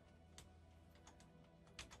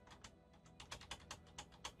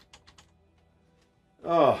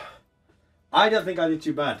 Oh, I don't think I did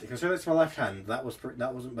too bad. Considering it's my left hand, that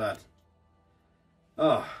wasn't bad.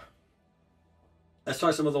 Oh, let's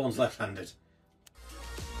try some other ones left-handed.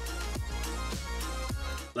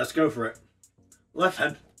 Let's go for it.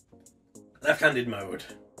 Left-handed mode.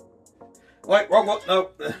 Wait, wrong one. No,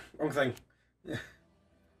 wrong thing.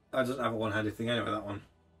 I doesn't have a one-handed thing anyway, that one.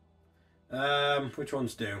 Which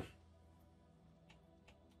ones do?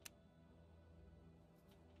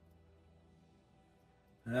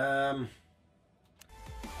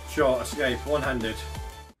 Sure, escape, one-handed.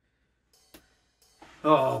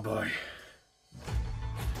 Oh boy.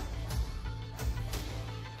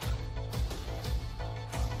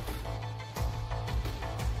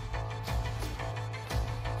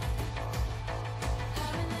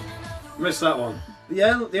 Missed that one.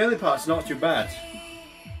 Yeah, the early part's not too bad.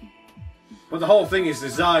 But the whole thing is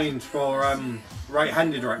designed for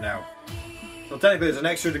right-handed right now. So technically there's an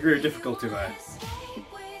extra degree of difficulty there.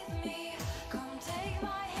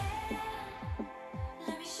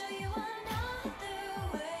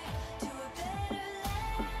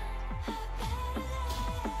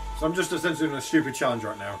 So I'm just essentially doing a stupid challenge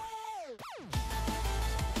right now.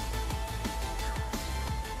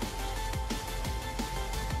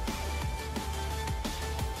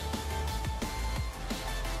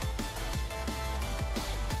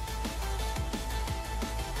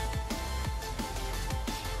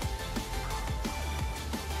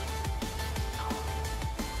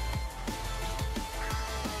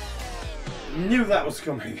 Knew that was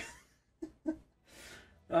coming.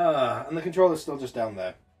 And the controller's still just down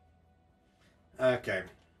there. Okay.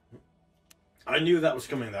 I knew that was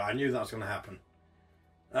coming though. I knew that was going to happen.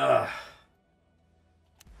 No.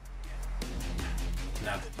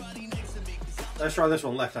 Let's try this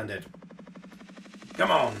one left-handed.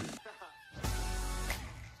 Come on.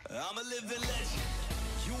 I'm a living legend.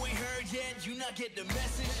 You ain't heard yet, you not get the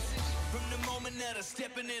message. From the moment that I'm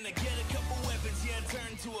stepping in, I get a couple weapons, yeah, I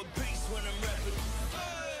turn to a beast when I'm rapping.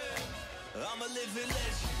 I'm a living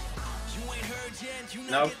legend. You ain't heard yet, you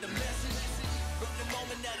not get the message. From the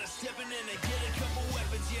moment that I'm stepping in, I get a couple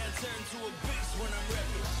weapons, yeah, I turn to a beast when I'm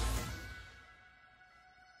rapping.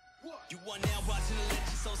 You are now watching the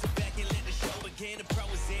legend, so sit back and let the show begin. The pro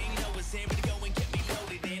is in, you know it's in, ready to go and get me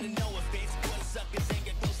loaded in. And no offense, what a suckers ain't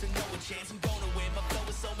got close to no chance. I'm gonna win, my flow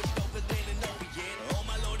is so much doper than an opiate. Oh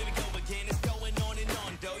my lord, here we go again, it's going on and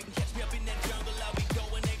on, though. You can catch me up in that jungle, I'll be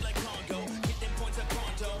going ape like Congo. Hit them points up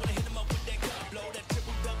pronto, when I hit them up with that gun blow, that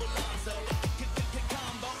triple double Lonzo, that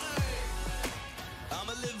combo.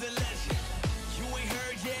 I'm a living legend, you ain't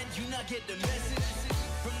heard yet, you not get the message.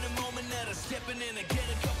 From the moment that I'm stepping in, I get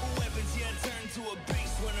a couple weapons, yeah, I turn to a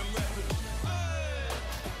beast when I'm rapping.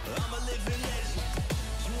 I'm a living legend,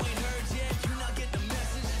 you ain't heard yet, you not get the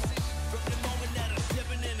message. From the moment that I'm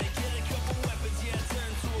stepping in, I get a couple weapons, yeah, I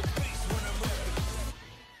turn to a beast when I'm rapping.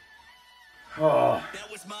 Oh.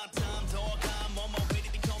 Now it's my time, dog, I'm on my way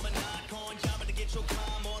to become an icon. Job to get your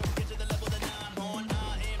climb on, get to the level that I'm on.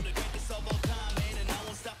 I am the greatest of all time, man, and I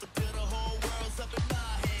won't stop till the whole world's up in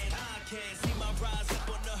my hand. I can't see my rise up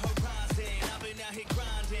on the horizon. I've been out here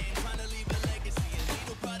grinding, trying to leave a legacy. And ain't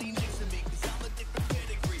nobody next to me, cause I'm a different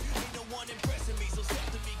pedigree. Ain't no one impressing me, so step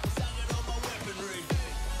to me, cause I got all my weaponry.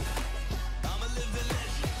 I'm a living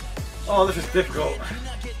legend. Oh, this is difficult. You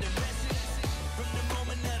not get the message. From the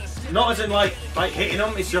moment that I step Not as in like hitting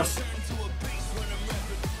them, it's just to a beast when I'm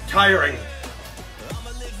rapping. tiring. I'm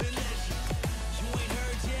a living legend. You ain't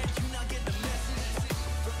heard yet, you not get the message.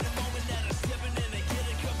 From the moment that I'm stepping in, I get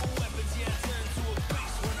a couple weapons, yeah, I turn to a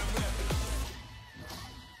beast when I'm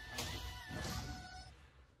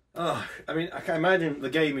rapping. I mean, I can imagine the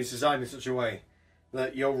game is designed in such a way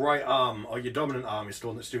that your right arm or your dominant arm is the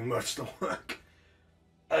one that's doing most of the work.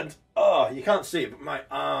 And, you can't see it, but my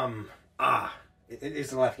arm, it is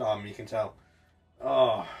the left arm, you can tell.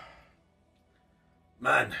 Oh,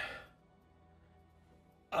 man.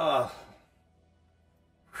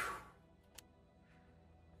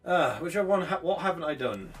 Whichever one, what haven't I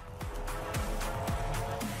done?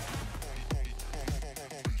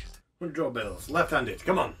 Draw bills, left-handed,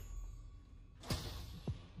 come on.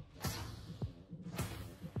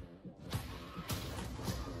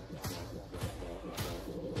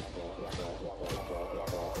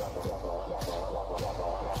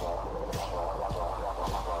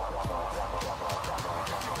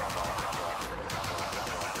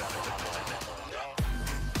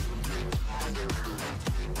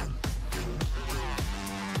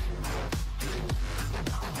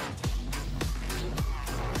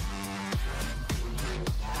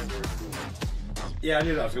 Yeah, I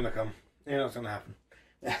knew that was going to come. I knew that was going to happen.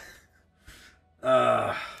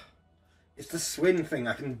 It's the swing thing.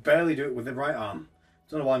 I can barely do it with the right arm.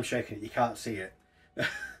 I don't know why I'm shaking it. You can't see it.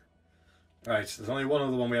 Right, there's only one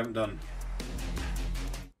other one we haven't done.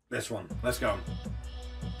 This one. Let's go.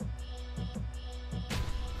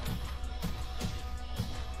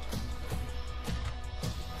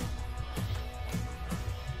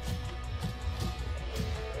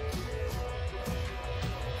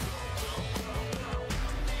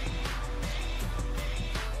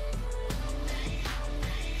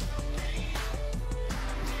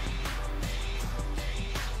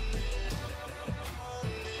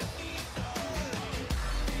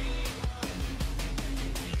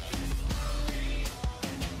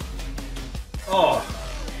 Oh.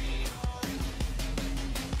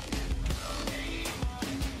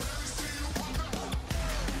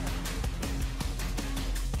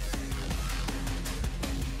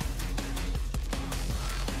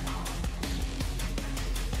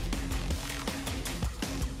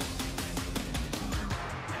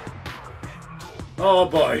 Oh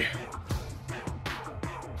boy.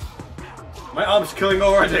 My arm's killing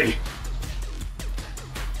already.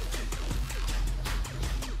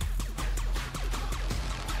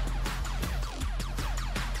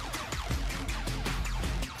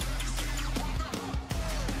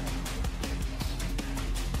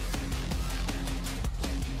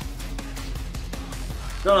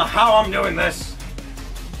 Don't know how I'm doing this.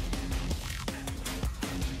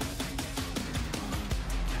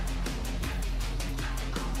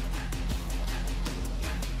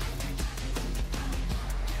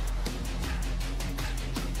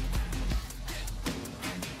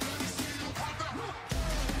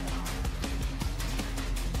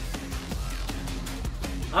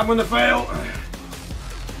 I'm gonna fail.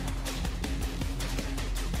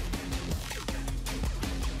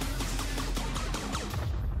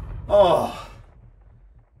 Oh.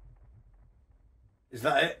 Is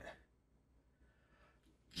that it?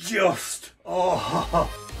 Just. Oh.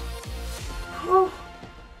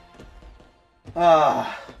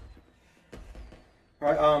 Ah.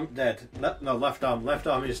 Right arm dead. No, left arm. Left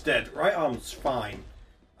arm is dead. Right arm's fine.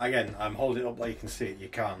 Again, I'm holding it up like you can see it. You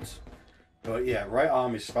can't. But yeah, right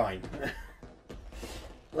arm is fine.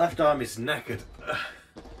 Left arm is knackered.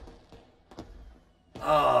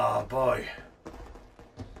 boy.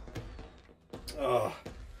 Oh.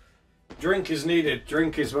 Drink is needed.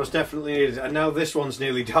 Drink is most definitely needed. And now this one's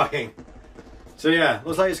nearly dying. So yeah,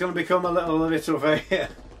 looks like it's going to become a little bit of a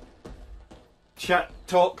chat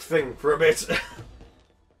talk thing for a bit.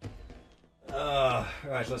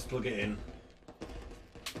 Right, let's plug it in.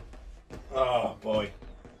 Oh boy.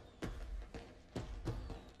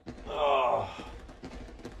 Oh.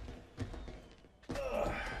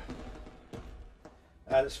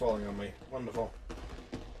 And it's falling on me. Wonderful.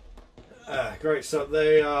 Great, so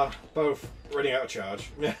they are both running out of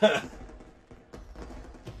charge.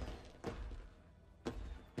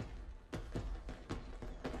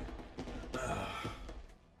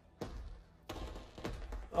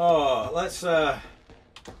 Oh, let's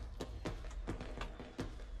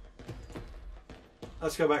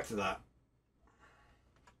go back to that.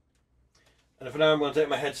 And for now I'm going to take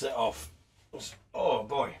my headset off. Oh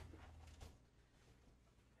boy.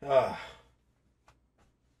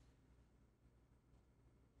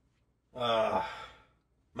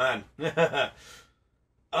 Man.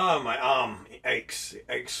 Oh, my arm. It aches. It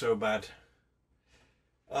aches so bad.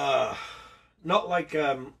 Not like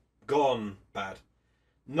gone bad.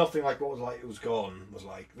 Nothing like what was like it was gone was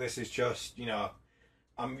like. This is just, you know,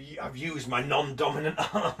 I've used my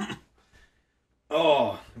non-dominant arm.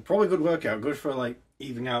 Oh, probably good workout. Good for like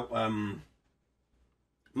evening out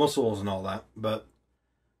muscles and all that, but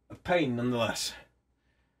a pain nonetheless.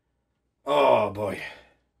 Oh boy.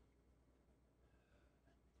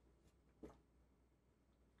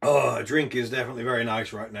 Oh, a drink is definitely very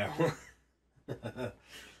nice right now.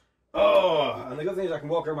 Oh, and the good thing is I can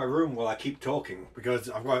walk around my room while I keep talking because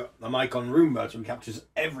I've got the mic on room mode, so it captures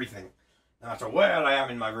everything. No matter where I am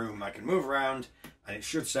in my room, I can move around and it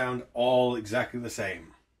should sound all exactly the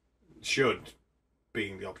same. Should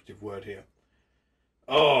being the operative word here.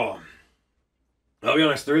 Oh, I'll be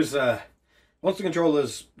honest, there is once the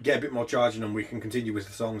controllers get a bit more charging and we can continue with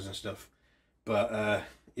the songs and stuff. But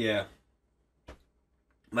yeah.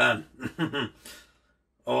 Man.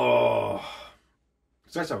 Oh.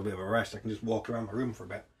 It's nice to have a bit of a rest. I can just walk around my room for a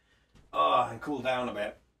bit. Oh, and cool down a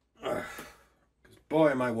bit. Because boy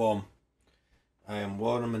am I warm. I am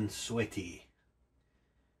warm and sweaty.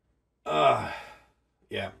 Yeah.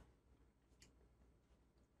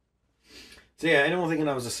 So yeah, anyone thinking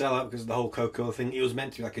I was a sellout because of the whole Coca-Cola thing, it was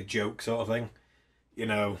meant to be like a joke sort of thing. You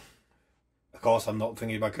know, of course I'm not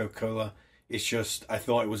thinking about Coca-Cola. It's just, I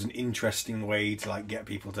thought it was an interesting way to like get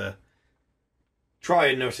people to try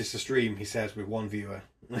and notice the stream, he says, with one viewer.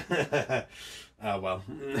 Oh well.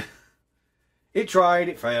 It tried,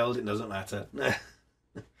 it failed, it doesn't matter.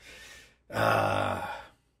 But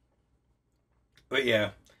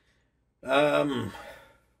yeah.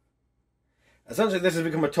 Essentially this has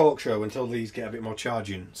become a talk show until these get a bit more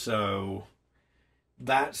charging, so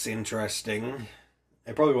that's interesting.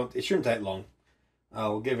 It shouldn't take long.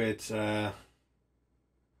 I'll give it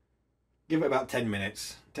about 10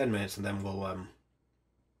 minutes. 10 minutes and then we'll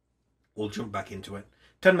jump back into it.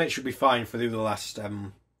 10 minutes should be fine for the last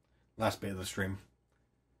bit of the stream.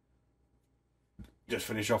 Just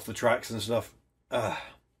finish off the tracks and stuff. Can't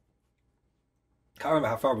remember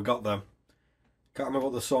how far we got though. Can't remember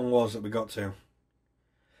what the song was that we got to.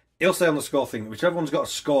 It'll say on the score thing, whichever one's got a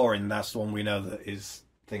score in, that's the one we know that is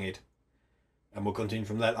thingied. And we'll continue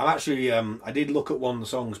from there. I'm actually, I did look at one of the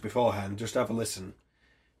songs beforehand, just to have a listen,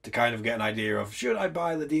 to kind of get an idea of, should I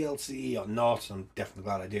buy the DLC or not? I'm definitely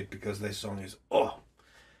glad I did, because this song is,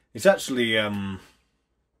 it's actually, actually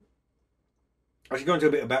going into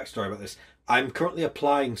a bit of backstory about this. I'm currently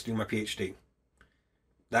applying to do my PhD.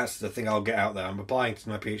 That's the thing I'll get out there. I'm applying to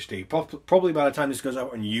my PhD. Probably by the time this goes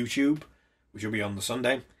out on YouTube, which will be on the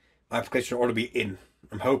Sunday, my application will already be in.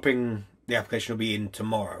 I'm hoping the application will be in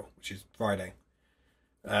tomorrow, which is Friday.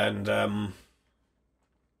 And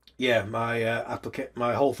yeah,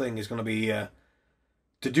 my whole thing is going to be to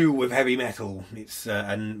do with heavy metal. It's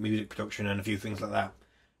and music production and a few things like that.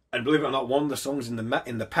 And believe it or not, one of the songs in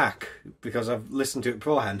the pack, because I've listened to it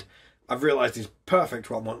beforehand, I've realised is perfect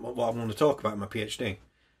for what I want to talk about in my PhD.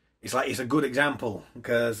 It's like, it's a good example,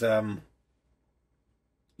 because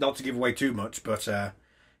not to give away too much, but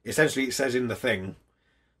essentially it says in the thing,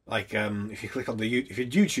 like if you click on if you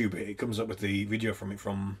YouTube it, it comes up with the video from it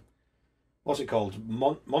from, what's it called,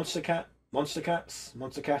 Monster Cat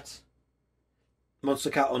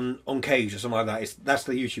Uncaged or something like that. That's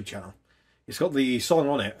the YouTube channel. It's got the song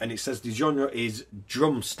on it, and it says the genre is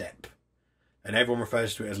drum step, and everyone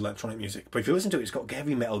refers to it as electronic music. But if you listen to it, it's got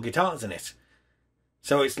heavy metal guitars in it.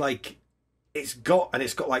 So it's like, it's got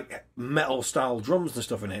like metal style drums and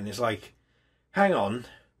stuff in it, and it's like, hang on,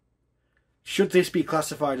 should this be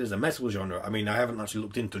classified as a metal genre? I mean, I haven't actually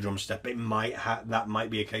looked into drum step. It might that might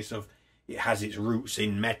be a case of it has its roots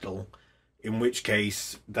in metal, in which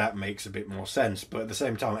case that makes a bit more sense. But at the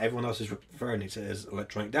same time, everyone else is referring to it as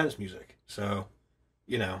electronic dance music. So,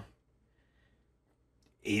 you know,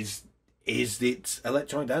 is it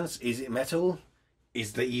electronic dance? Is it metal?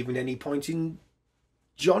 Is there even any point in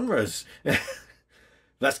genres?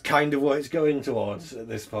 That's kind of what it's going towards at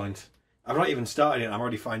this point. I've not even started it. I'm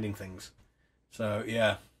already finding things. So,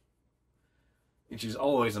 yeah. Which is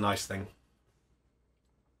always a nice thing.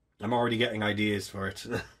 I'm already getting ideas for it.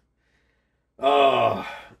 Oh,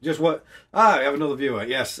 just what? Ah, we have another viewer.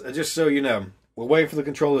 Yes, just so you know, we're waiting for the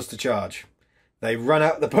controllers to charge. They ran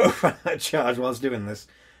out, the both ran out of charge whilst doing this.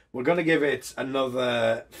 We're going to give it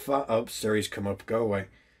another... Oh, Siri's come up. Go away.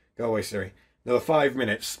 Go away, Siri. Another 5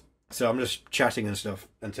 minutes. So I'm just chatting and stuff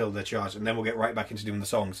until they're charged. And then we'll get right back into doing the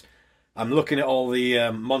songs. I'm looking at all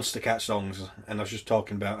the Monster Cat songs. And I was just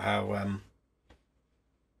talking about how...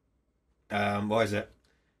 what is it?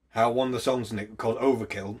 How one of the songs in it, called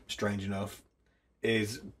Overkill, strange enough,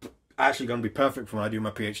 is actually going to be perfect for when I do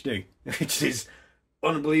my PhD. Which is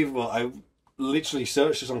unbelievable. I literally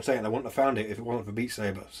searched the song saying I wouldn't have found it if it wasn't for Beat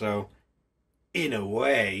Saber. So, in a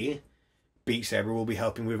way, Beat Saber will be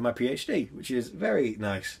helping with my PhD, which is very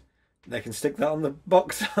nice. They can stick that on the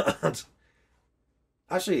box art.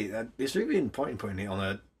 Actually, it's really important putting it on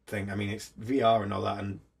a thing. I mean, it's VR and all that,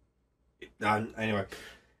 and anyway.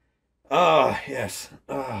 Ah, yes.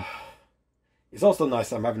 It's also nice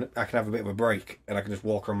that I can have a bit of a break, and I can just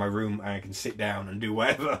walk around my room, and I can sit down and do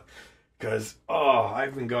whatever. Because,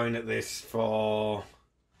 I've been going at this for...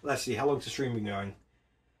 Let's see, how long's the stream been going?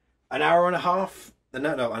 An hour and a half?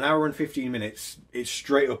 No, an hour and 15 minutes. It's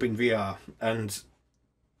straight up in VR. And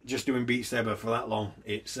just doing Beat Saber for that long,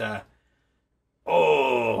 it's... it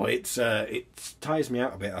tires me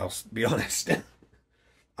out a bit, I'll be honest.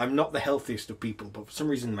 I'm not the healthiest of people, but for some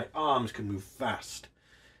reason my arms can move fast.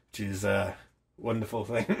 Which is a wonderful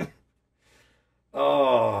thing.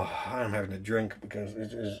 I'm having a drink because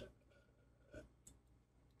it is...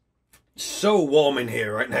 so warm in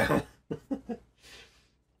here right now.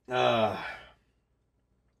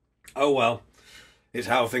 Oh well, it's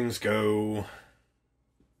how things go.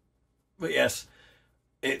 But yes,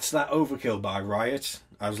 it's that Overkill by Riot.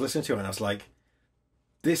 I was listening to it and I was like,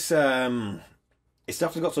 this it's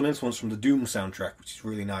definitely got some influence from the Doom soundtrack, which is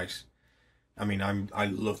really nice. I mean, I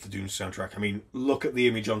love the Doom soundtrack. I mean, look at the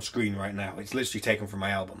image on screen right now. It's literally taken from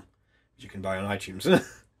my album, which you can buy on iTunes.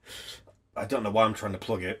 I don't know why I'm trying to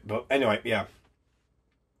plug it, but anyway, yeah.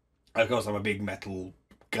 Of course, I'm a big metal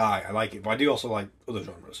guy. I like it, but I do also like other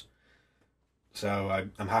genres. So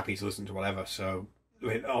I'm happy to listen to whatever. So, I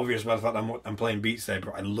mean, obvious about the fact I'm playing Beat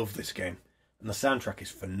Saber, I love this game. And the soundtrack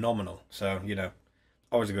is phenomenal. So, you know,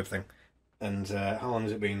 always a good thing. And how long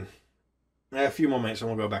has it been? A few more minutes and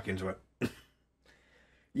we'll go back into it.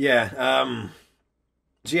 Yeah,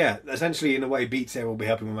 so yeah, essentially, in a way, Beat Saber will be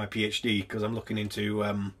helping with my PhD, because I'm looking into...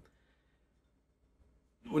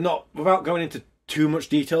 without going into too much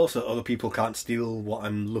detail so other people can't steal what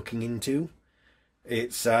I'm looking into,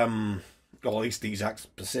 it's or at least the exact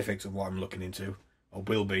specifics of what I'm looking into, or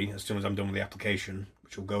will be as soon as I'm done with the application,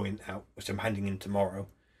 which will go in out, which I'm handing in tomorrow.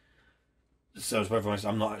 So as everyone,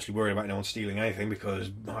 I'm not actually worried about anyone stealing anything, because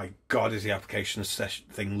my God, is the application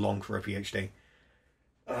thing long for a PhD.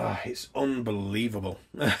 It's unbelievable.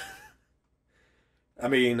 I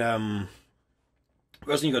mean,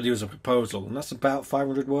 first thing you've got to do is a proposal, and that's about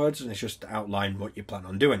 500 words, and it's just to outline what you plan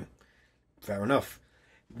on doing. Fair enough.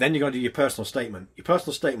 Then you've got to do your personal statement. Your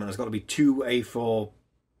personal statement has got to be 2 A4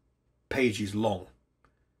 pages long.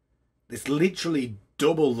 It's literally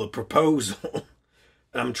double the proposal.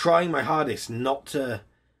 And I'm trying my hardest not to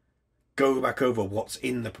go back over what's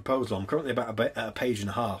in the proposal. I'm currently about a page and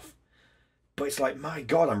a half. But it's like, my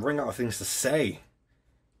God, I'm running out of things to say.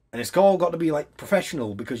 And it's all got to be like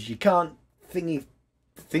professional, because you can't thingy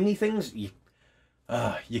things.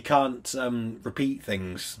 You can't repeat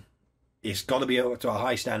things. It's got to be up to a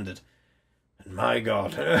high standard. And my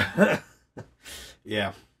God.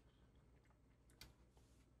 Yeah.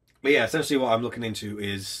 But yeah, essentially what I'm looking into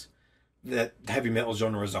is the heavy metal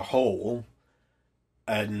genre as a whole,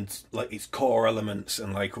 and like its core elements,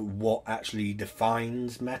 and like what actually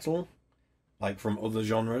defines metal, like from other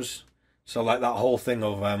genres. So like that whole thing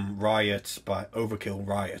of Riot by Overkill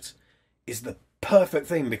Riot is the perfect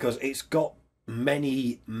thing, because it's got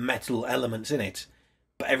many metal elements in it,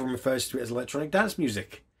 but everyone refers to it as electronic dance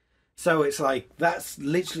music. So it's like, that's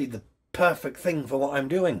literally the perfect thing for what I'm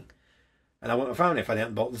doing. And I wouldn't have found it if I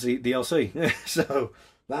hadn't bought the DLC. So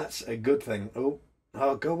that's a good thing. Oh,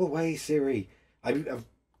 go away, Siri. I've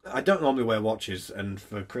I don't normally wear watches, and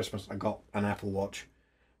for Christmas I got an Apple Watch,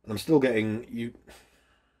 and I'm still getting you.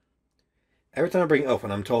 Every time I bring it up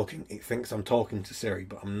and I'm talking, it thinks I'm talking to Siri,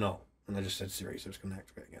 but I'm not. And I just said Siri, so it's going to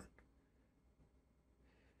activate again.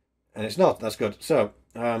 And it's not. That's good. So,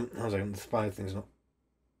 how's it? The spy thing's not.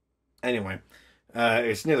 Anyway,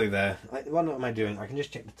 it's nearly there. What am I doing? I can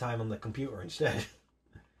just check the time on the computer instead.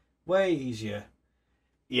 Way easier.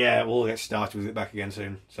 Yeah, we'll get started with it back again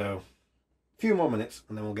soon. So, a few more minutes,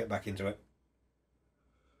 and then we'll get back into it.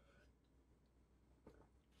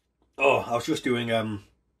 Oh, I was just doing...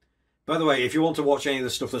 By the way, if you want to watch any of the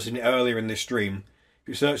stuff that's in earlier in this stream, if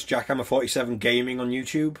you search JakkHammer47 Gaming on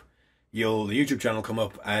YouTube, the YouTube channel come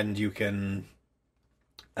up, and you can...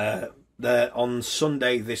 on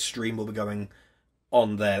Sunday, this stream will be going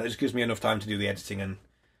on there. It just gives me enough time to do the editing and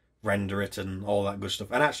render it and all that good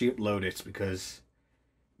stuff, and actually upload it, because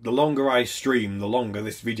the longer I stream, the longer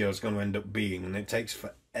this video is going to end up being, and it takes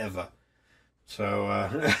forever.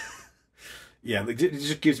 So, yeah, it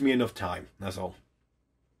just gives me enough time, that's all.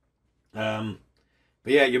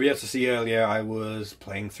 But yeah, you'll be able to see earlier I was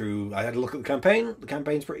playing through, I had a look at the campaign. The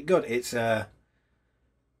campaign's pretty good. It's, again,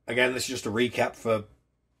 this is just a recap for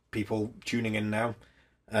people tuning in now.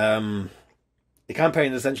 The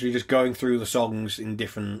campaign is essentially just going through the songs in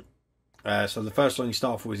different, so the first song you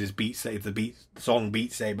start off with is Beat Saber, the song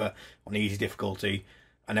Beat Saber on easy difficulty,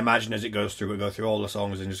 and imagine as it goes through, it'll go through all the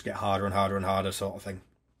songs and just get harder and harder and harder sort of thing.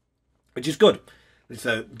 Which is good. It's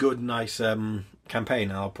a good, nice campaign,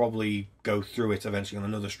 and I'll probably go through it eventually on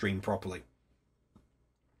another stream properly.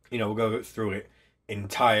 You know, we'll go through it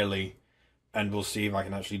entirely, and we'll see if I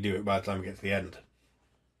can actually do it by the time we get to the end.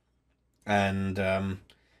 And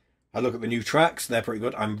I look at the new tracks, they're pretty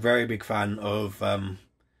good. I'm a very big fan of Rum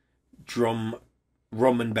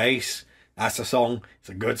and Bass. That's a song. It's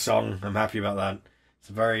a good song. I'm happy about that. It's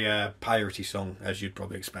a very piratey song, as you'd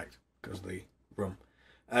probably expect, because of the rum.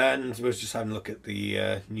 And I was just having a look at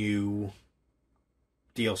the new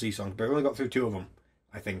DLC songs, but I've only got through 2 of them,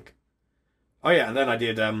 I think. Oh yeah, and then I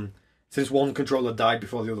did, since one controller died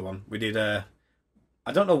before the other one, we did, I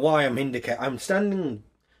don't know why I'm standing,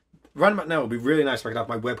 right about now, it would be really nice if I could have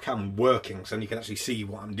my webcam working, so then you can actually see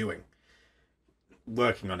what I'm doing.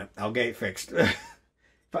 Working on it. I'll get it fixed. In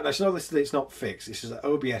fact, I know this, it's not fixed, it's just that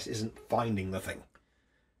OBS isn't finding the thing.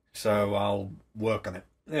 So I'll work on it.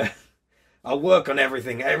 Yeah. I'll work on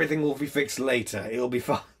everything. Everything will be fixed later. It'll be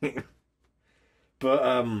fine.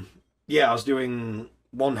 But, yeah, I was doing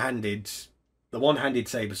the one-handed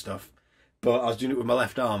Saber stuff. But I was doing it with my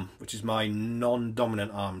left arm, which is my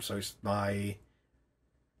non-dominant arm. So it's my...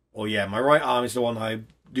 Well, yeah, my right arm is the one I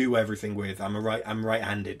do everything with. I'm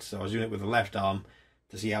right-handed. So I was doing it with the left arm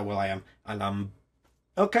to see how well I am. And I'm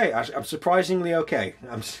okay. I'm surprisingly okay.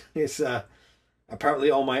 It's apparently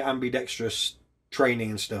all my ambidextrous training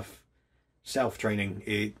and stuff, self-training,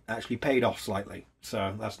 it actually paid off slightly,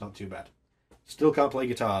 so that's not too bad. Still can't play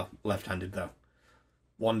guitar left-handed though.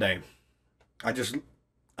 One day. I literally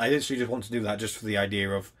just want to do that just for the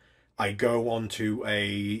idea of I go on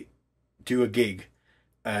to do a gig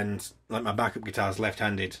and like my backup guitar is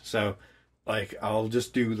left-handed, so like I'll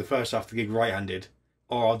just do the first half of the gig right-handed,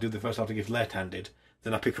 or I'll do the first half of the gig left-handed,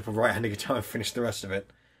 then I pick up a right-handed guitar and finish the rest of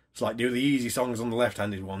it. It's like do the easy songs on the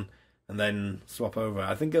left-handed one and then swap over.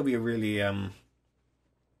 I think it'll be a really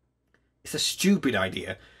it's a stupid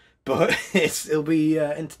idea, but it'll be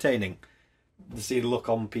entertaining to see the look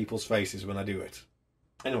on people's faces when I do it.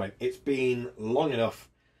 Anyway, it's been long enough.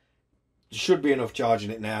 Should be enough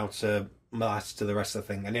charging it now to last to the rest of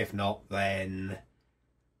the thing, and if not, then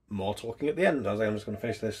more talking at the end. I'm just going to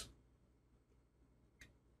finish this.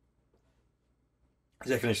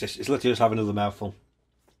 As I finish this, it's literally just have another mouthful.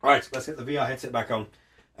 Right, let's get the VR headset back on,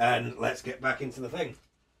 and let's get back into the thing.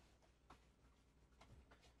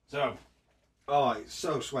 So, oh, it's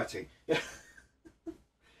so sweaty.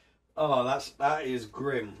 Oh, that is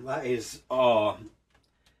grim. That is, oh,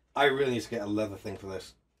 I really need to get a leather thing for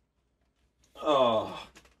this. Oh,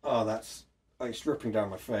 that's, like, it's dripping down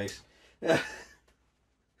my face. That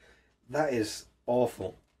is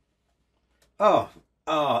awful. Oh,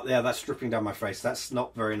 yeah, that's dripping down my face. That's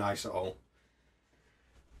not very nice at all.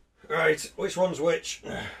 Right, which one's which?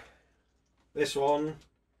 This one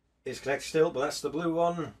is connected still, but that's the blue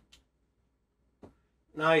one.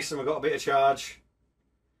 Nice, and we've got a bit of charge.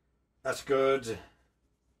 That's good.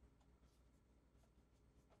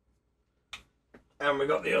 And we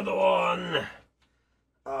got the other one.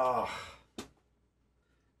 Oh,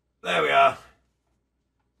 there we are.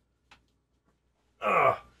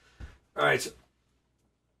 Oh, right.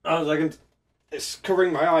 Oh, I can. It's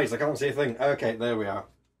covering my eyes. I can't see a thing. Okay, there we are.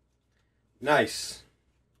 Nice.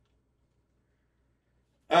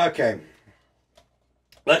 Okay.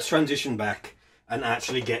 Let's transition back and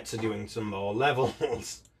actually get to doing some more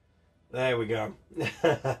levels. There we go.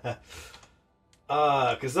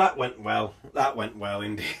 Because that went well. That went well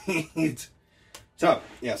indeed. So,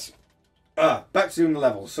 yes. Back to doing the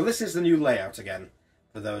levels. So this is the new layout again.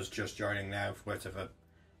 For those just joining now, for whatever.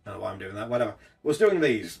 I don't know why I'm doing that. Whatever. I was doing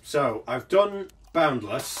these. So, I've done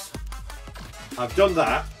Boundless. I've done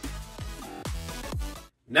that.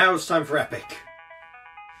 Now it's time for Epic.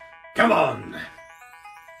 Come on!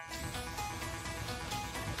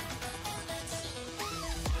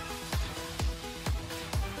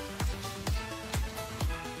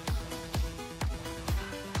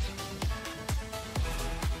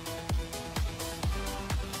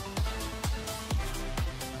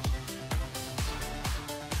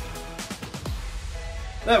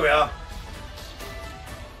 There we are.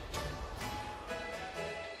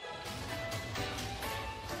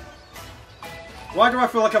 Why do I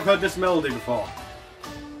feel like I've heard this melody before?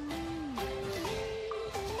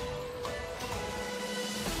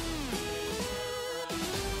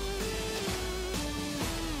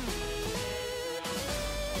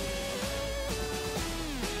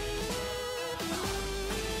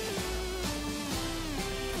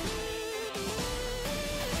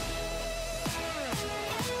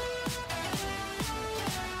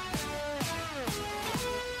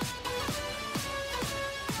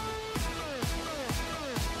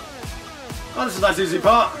 Oh, this is a nice easy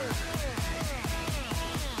part.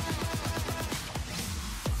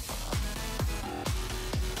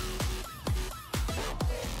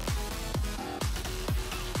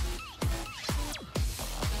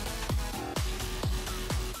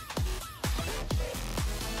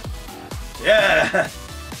 Yeah.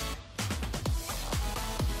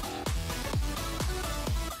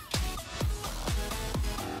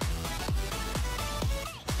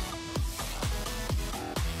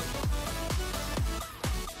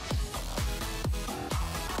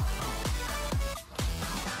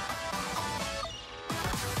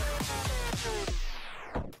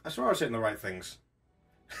 I swear I was hitting the right things.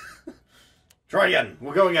 Try again.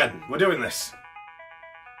 We'll go again. We're doing this.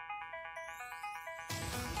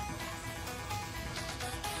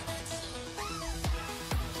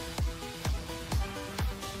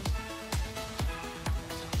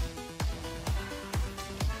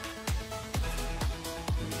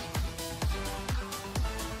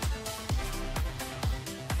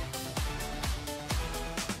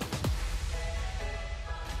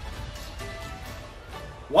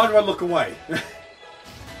 Why do I look away?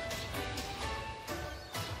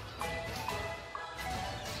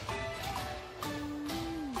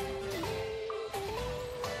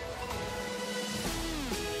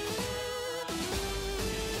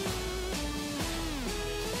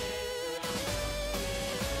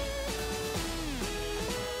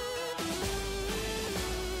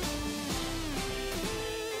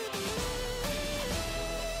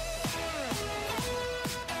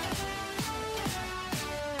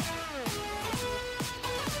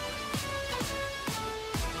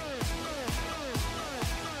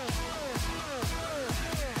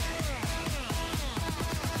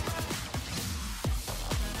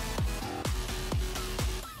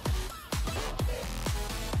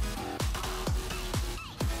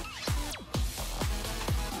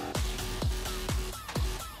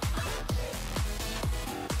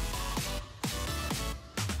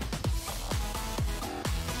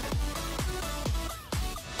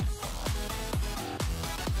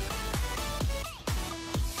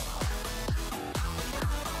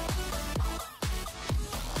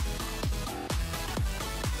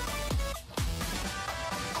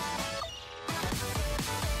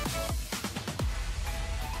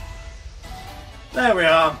 There we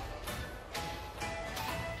are.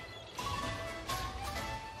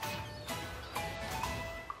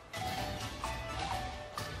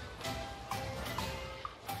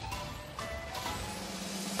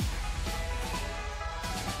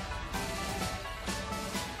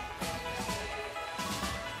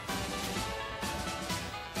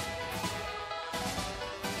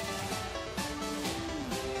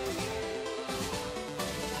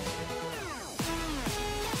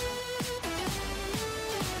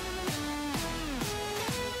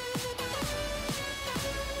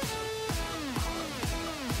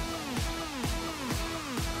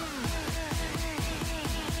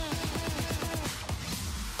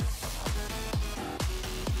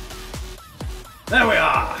 There we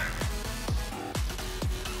are!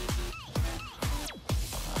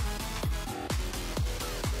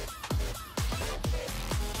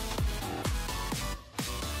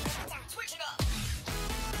 Switch it up.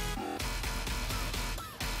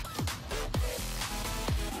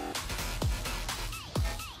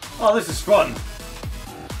 Oh, this is fun.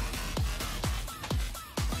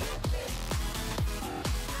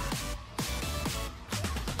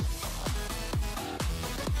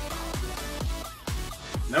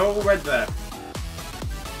 No red there.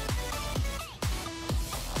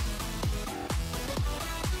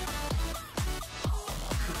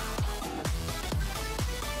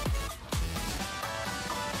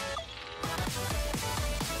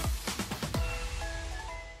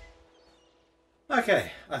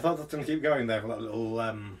 Okay, I thought that was going to keep going there for that little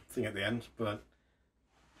thing at the end, but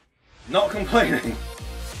not complaining.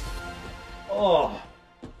 Oh,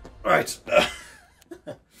 right.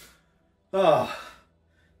 Oh,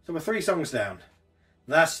 so we're 3 songs down.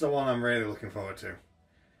 That's the one I'm really looking forward to.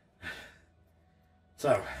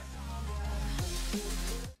 So,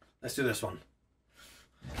 let's do this one.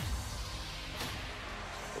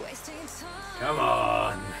 Come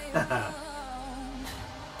on.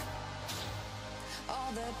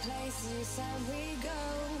 All the places that we go,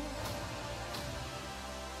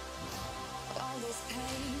 all this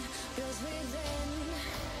pain builds within.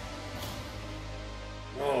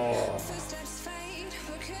 Oh. Footsteps fade,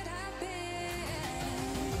 what could have been?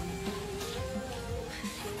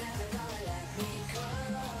 You're never gonna let me go,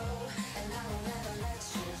 and I will never let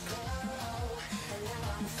you go. And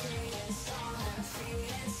now I'm feeling stronger,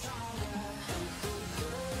 feeling stronger.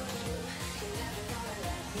 You're never gonna let me go, and I will never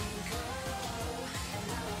let you go. And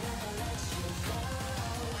now I'm feeling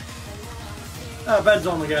Ah, bed's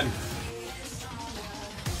on again.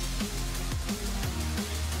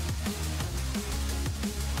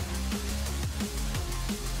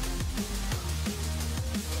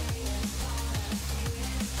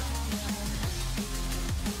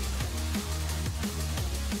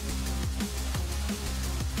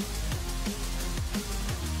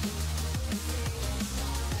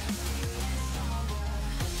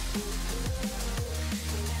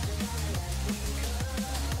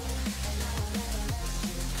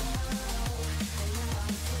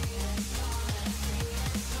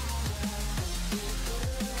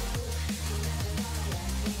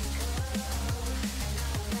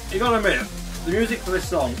 You gotta admit, the music for this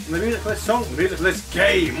song, the music for this song, the music for this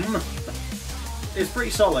game is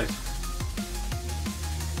pretty solid.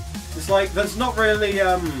 It's like, there's not really,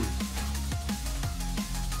 not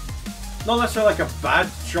necessarily like a bad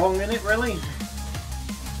song in it, really.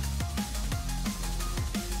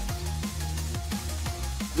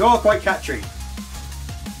 They're all quite catchy.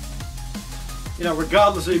 You know,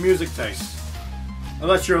 regardless of your music taste.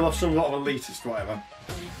 Unless you're some sort of elitist, whatever.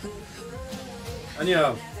 And you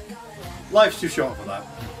know, life's too short for that.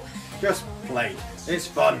 Just play. It's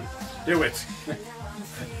fun. Do it.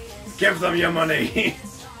 Give them your money.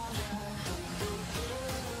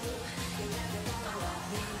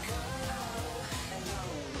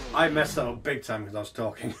 I messed that up big time because I was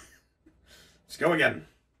talking. Let's go again.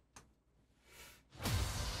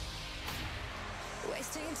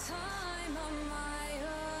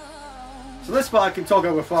 So this part I can talk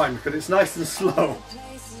over fine because it's nice and slow.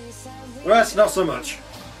 The rest, not so much.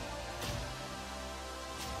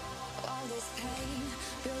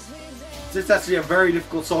 It's actually a very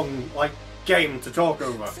difficult song, like, game to talk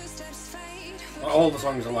over. All the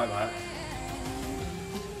songs are like that.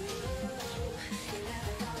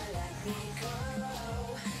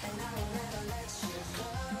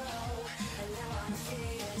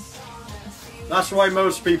 That's why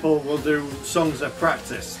most people will do songs they've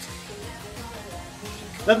practiced.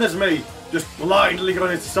 Then there's me, just blindly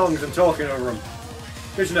going into songs and talking over them.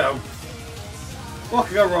 Because you know, what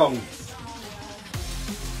could go wrong?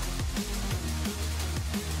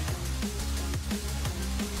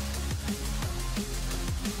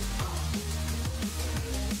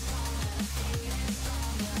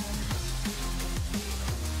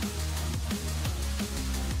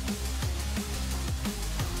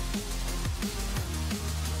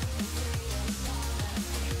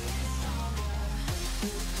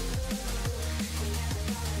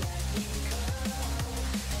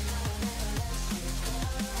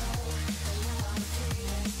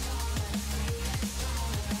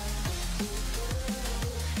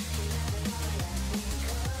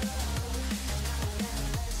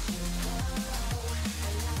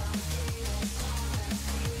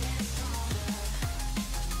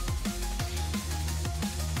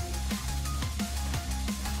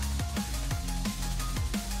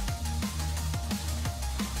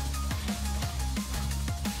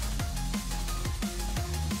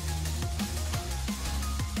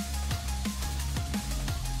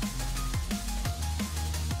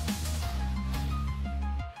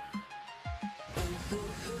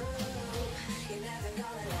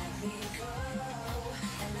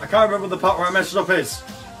 I can't remember the part where I messed up is.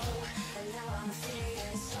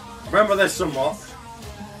 Remember this somewhat.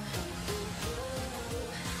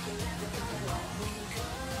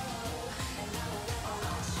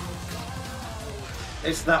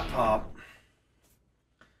 It's that part.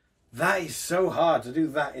 That is so hard to do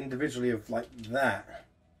that individually of like that.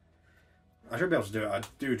 I should be able to do it. I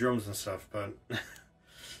do drums and stuff, but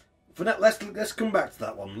for that, let's come back to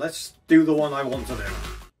that one. Let's do the one I want to do.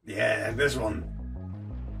 Yeah, this one.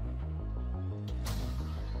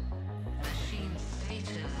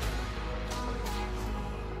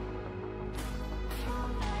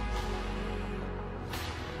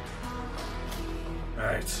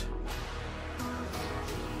 Right.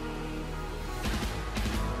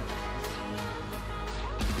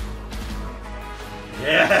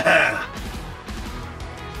 Yeah!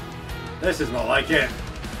 This is more like it.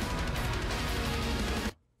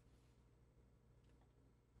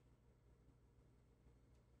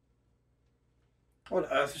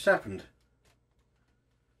 What on earth just happened?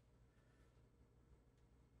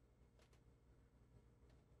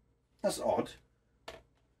 That's odd.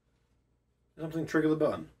 Did something trigger the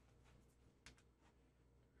button?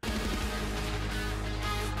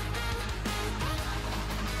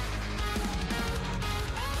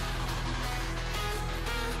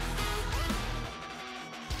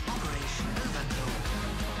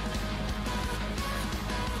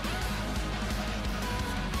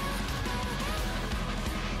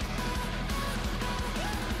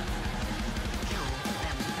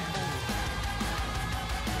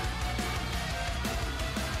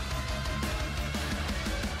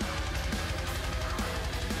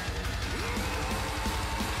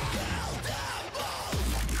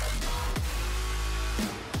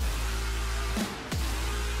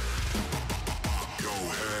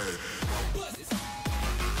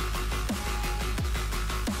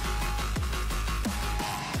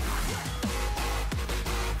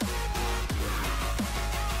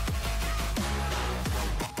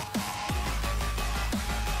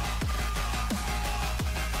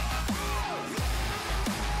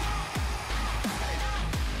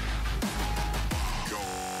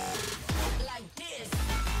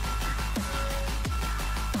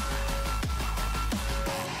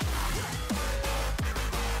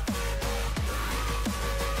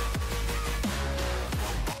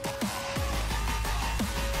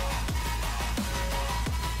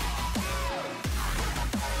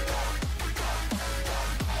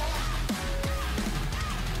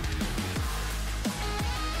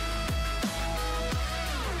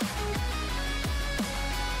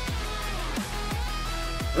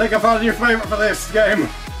 I think I found a new favourite for this game.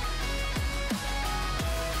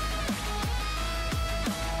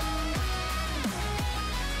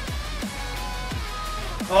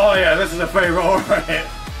 Oh yeah, this is a favourite already.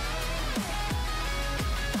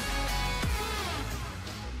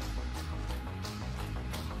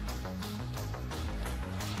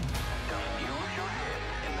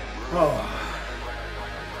 Oh.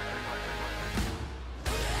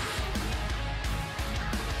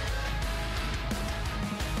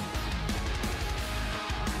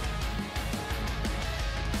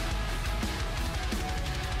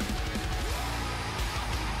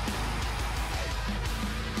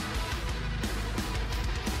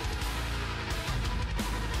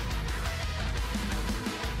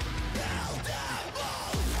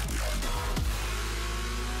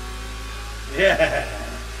 Yeah.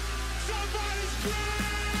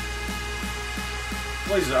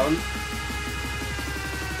 Play zone.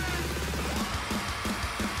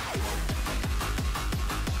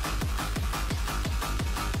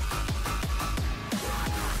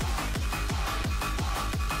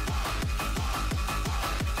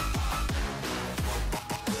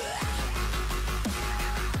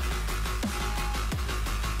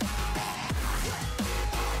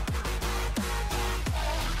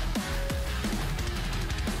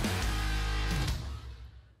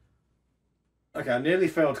 Okay, I nearly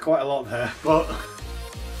failed quite a lot there, but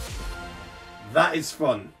that is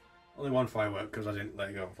fun. Only one firework because I didn't let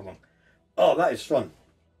it go for long. Oh, that is fun.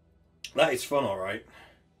 That is fun, alright.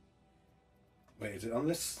 Wait, is it on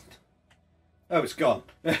this? Oh, it's gone.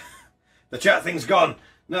 The chat thing's gone.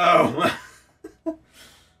 No.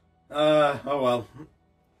 Oh well.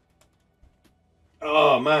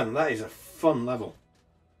 Oh man, that is a fun level.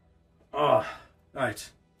 Oh, right.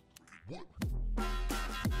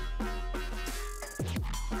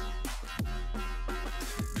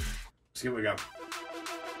 Let's give it a go.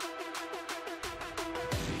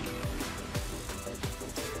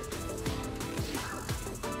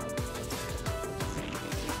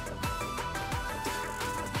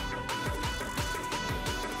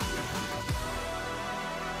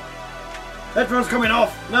 Headphones coming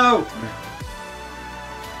off! No!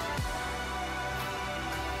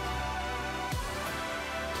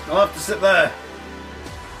 I'll have to sit there.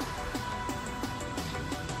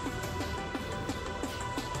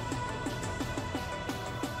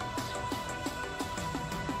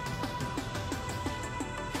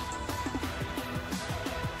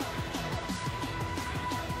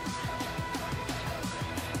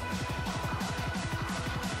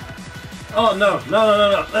 Oh no,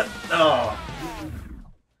 no. Oh.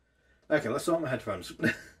 Okay, let's sort my headphones.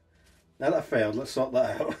 Now that I failed, let's sort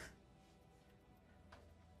that out.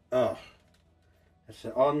 Oh. That's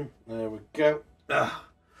it on. There we go. Oh,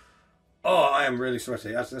 I am really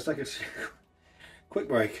sweaty. Let's take a quick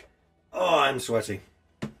break. Oh, I'm sweaty.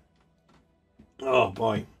 Oh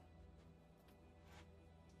boy.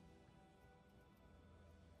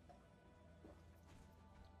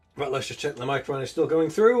 Right, let's just check the microphone is still going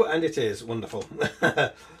through, and it is. Wonderful.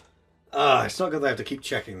 It's not good that I have to keep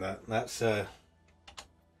checking that. That's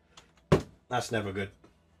never good.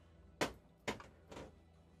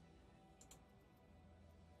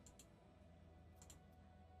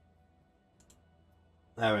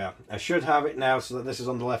 There we are. I should have it now so that this is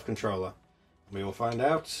on the left controller. We will find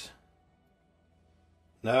out.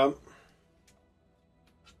 No.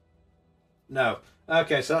 No.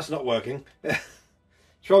 Okay, so that's not working. It's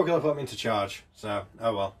probably going to put me into charge, so,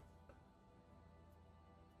 oh well.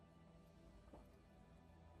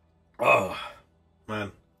 Oh,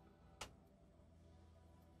 man.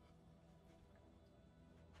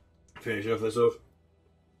 Finish off this off.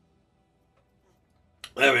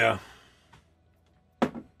 There we are.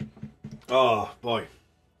 Oh, boy.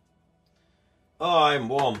 Oh, I'm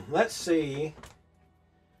warm. Let's see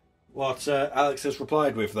what Alex has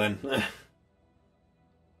replied with then.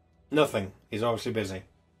 Nothing. He's obviously busy.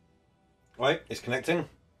 Wait, it's connecting.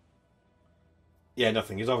 Yeah,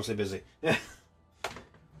 nothing. He's obviously busy.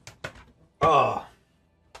 Oh,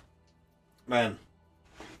 man.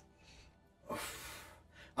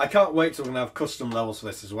 I can't wait till we're going to have custom levels for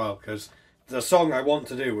this as well, because the song I want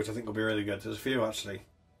to do, which I think will be really good, there's a few actually,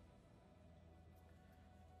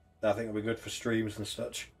 that I think will be good for streams and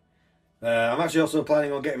such. I'm actually also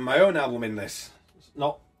planning on getting my own album in this.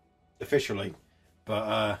 Not officially,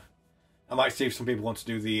 but I might see if some people want to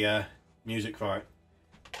do the music for it.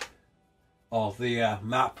 Or the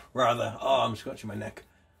map, rather. Oh, I'm scratching my neck.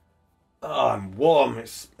 Oh, I'm warm.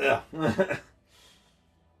 It's... Let's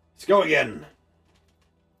go again.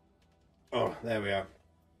 Oh, there we are.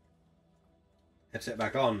 Let's it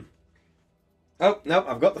back on. Oh, no,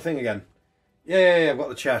 I've got the thing again. Yeah, I've got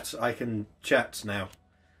the chat. I can chat now.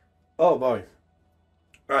 Oh, boy.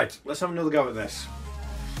 Right, let's have another go at this.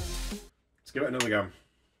 Let's give it another go.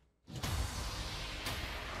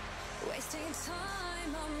 Wasting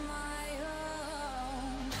time on my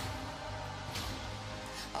own.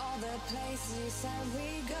 All the places you said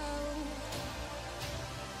we go.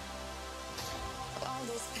 All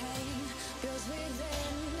this pain goes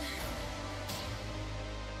within.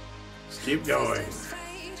 Let's keep going.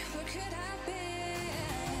 What could have been?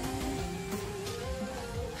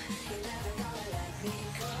 You're never gonna let me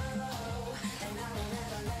go, and I will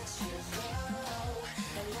never let you go.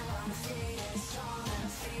 And now I'm feeling strong, I'm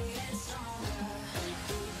feeling stronger.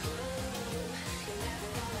 You're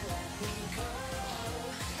never gonna let me go,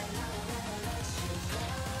 and I will never let you go.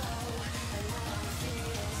 And now I'm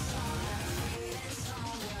feeling strong, I'm feeling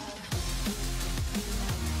stronger.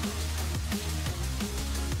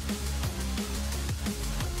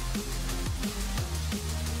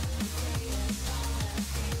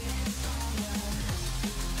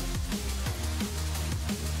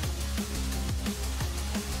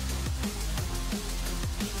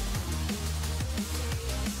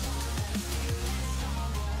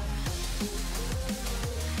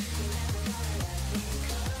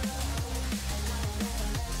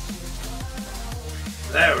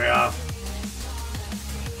 There we are.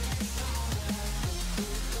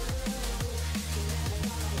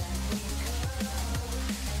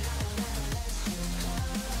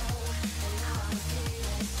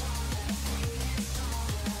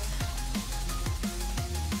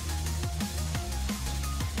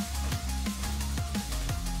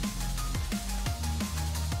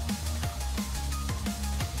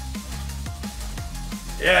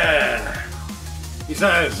 Yeah, he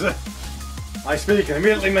says. I speak and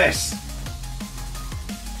immediately miss.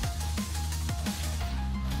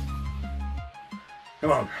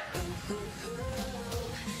 Come on.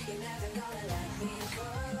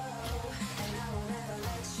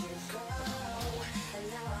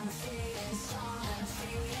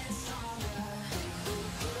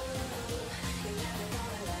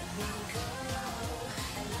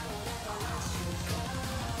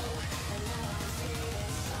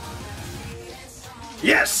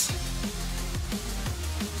 Yes!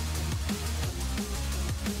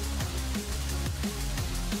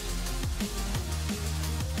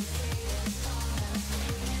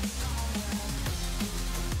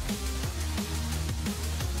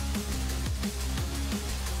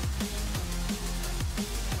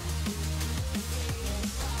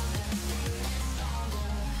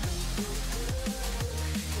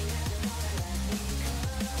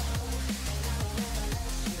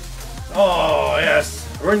 Oh, yes.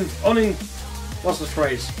 We're in what's the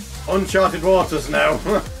phrase? Uncharted waters now.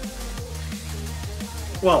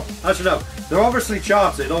 Well, actually no. They're obviously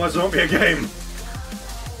charted, otherwise it won't be a game.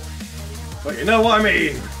 But you know what I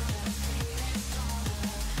mean.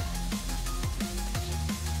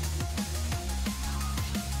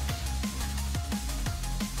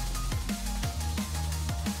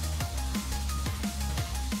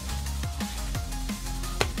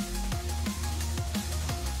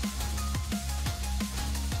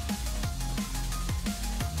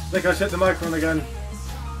 I think I hit the microphone again.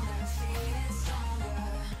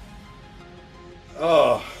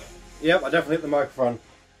 Oh, yep, I definitely hit the microphone.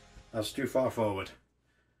 That's too far forward.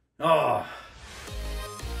 Oh,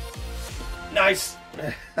 nice.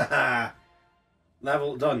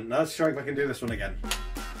 Level done. Now let's try if I can do this one again.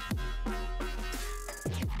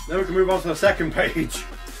 Then we can move on to the second page.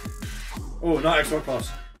 Oh, not export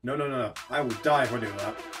plus. No, no, no, no. I will die if I do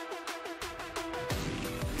that.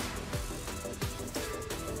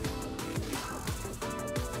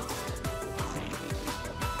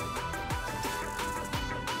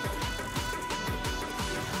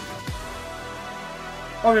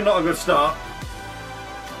 Probably not a good start.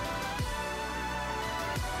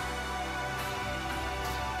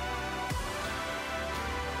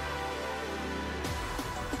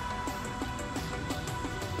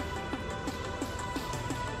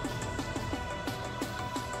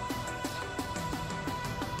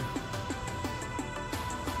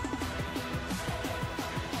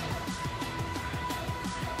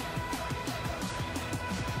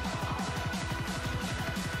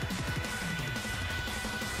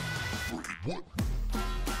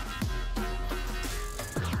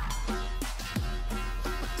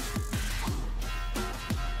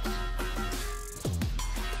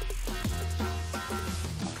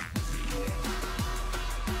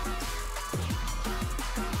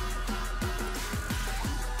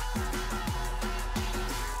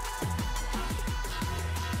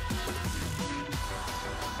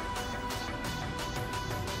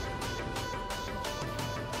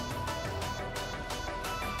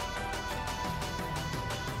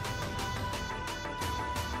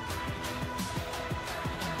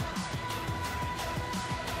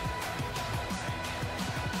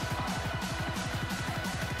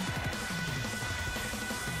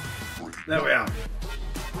 There we are.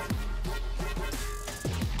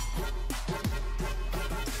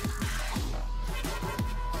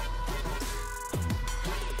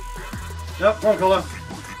 Yep, wrong colour.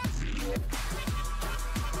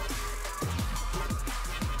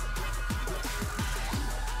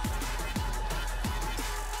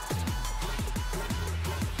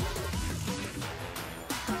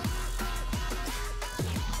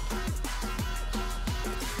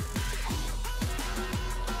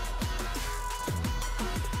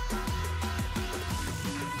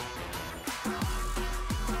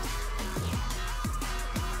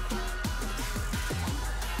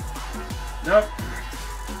 Nope.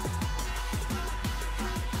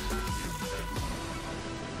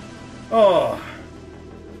 Oh.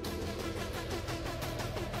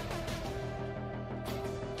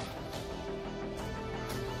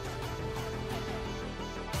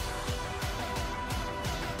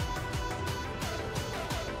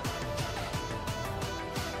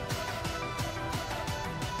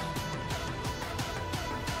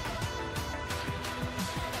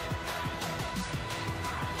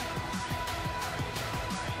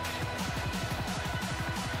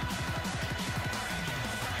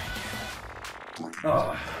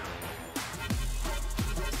 Oh.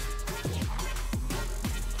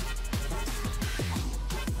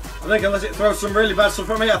 I think unless it throws some really bad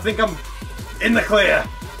stuff at me, I think I'm in the clear.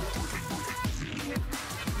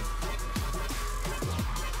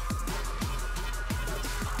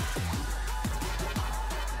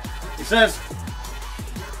 He says,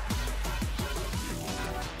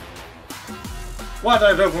 why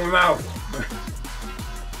did I open my mouth?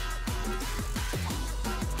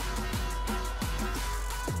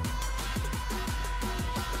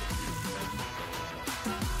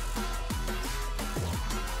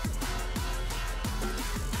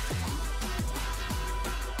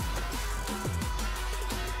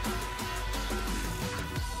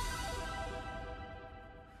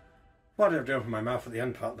 Why did I open my mouth at the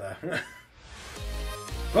end part there?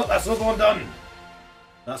 Well, that's another one done.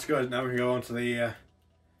 That's good. Now we can go on to the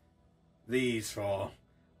these four,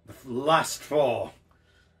 the last four.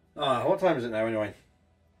 Ah, what time is it now anyway?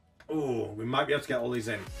 Oh, we might be able to get all these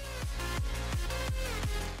in.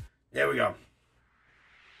 Here we go.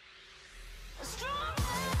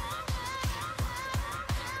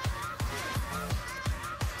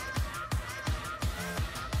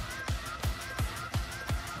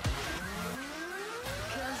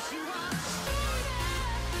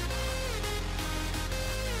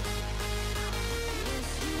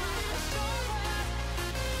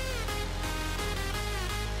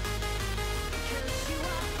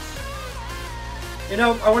 You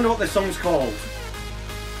know, I wonder what this song's called.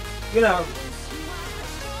 You know,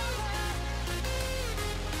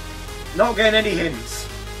 not getting any hints,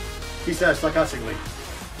 he says sarcastically.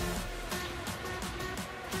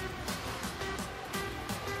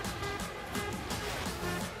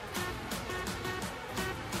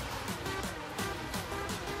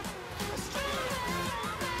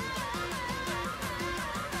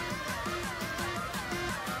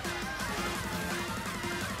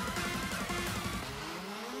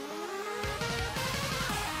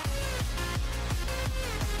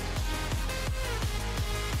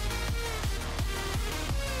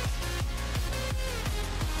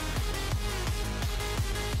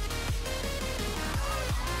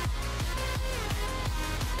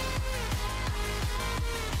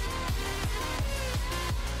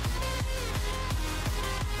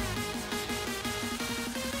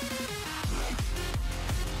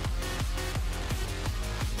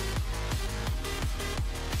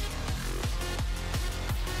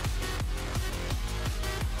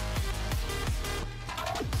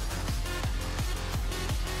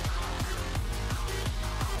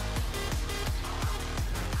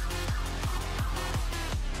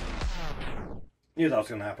 Knew that was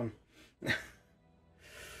going to happen.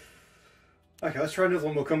 Okay, let's try another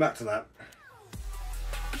one. We'll come back to that.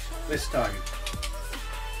 This time.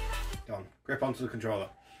 Go on, grip onto the controller.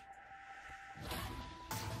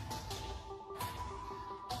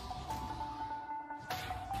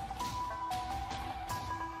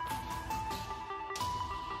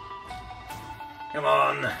 Come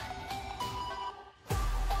on.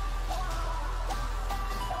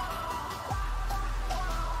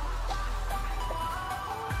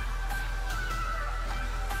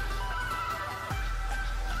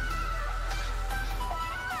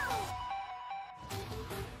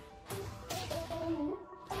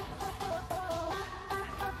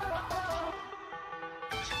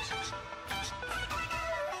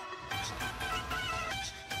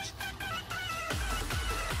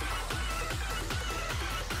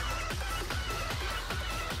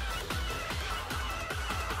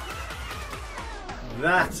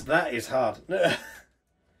 That is hard.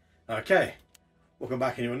 Okay, we'll come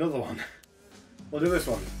back into another one. We'll do this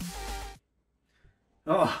one.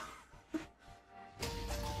 Oh.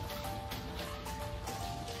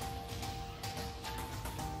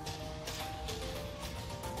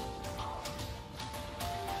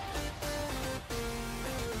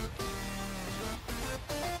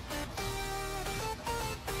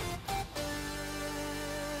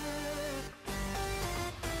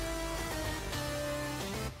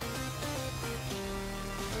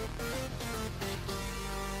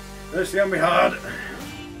 This is gonna be hard.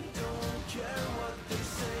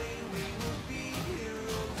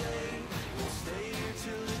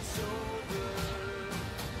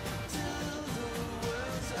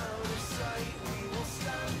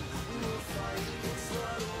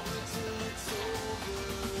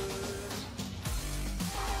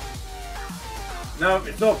 No,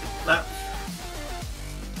 it's up. That.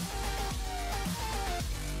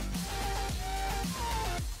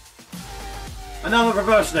 And now I've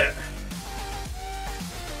reversed it.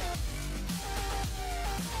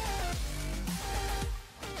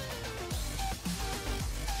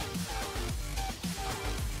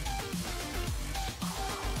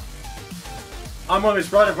 I'm on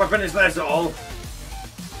this ride if I finish this at all.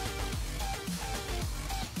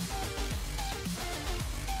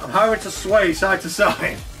 I'm having to sway side to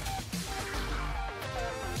side.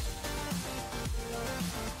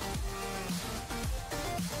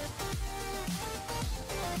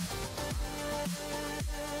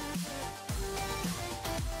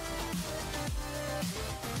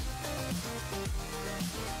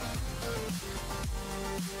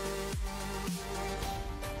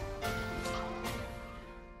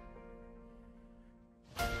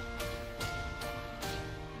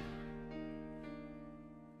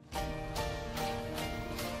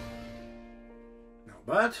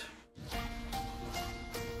 But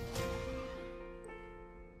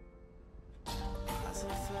as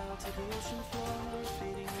I fell to the ocean floor,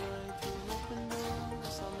 fading right through open door,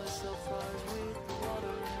 saw myself rise with the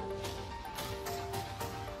water.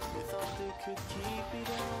 They thought they could keep me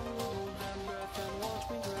down, hold my breath and watch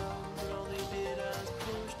me drown, but all they did was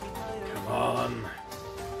push me higher. come on.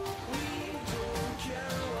 We don't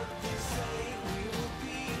care what they say, we will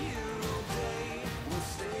be here all day. We'll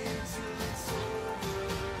stay till it's over,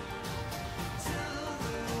 till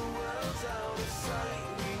the world's out of sight.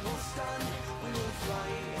 We will stand, we will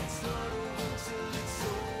fight. It's not over till it's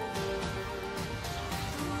over.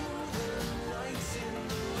 Through the nights in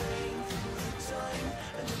the rain, through the time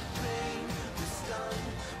and the pain, we stand,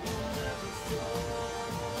 we'll never fall.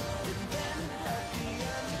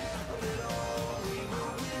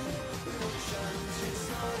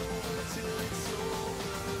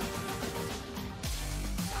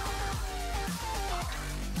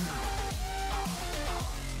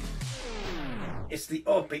 It's the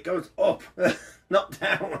up. It goes up, not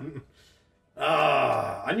down.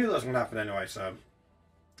 Ah, I knew that was going to happen anyway, so.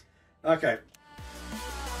 Okay.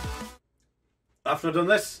 After I've done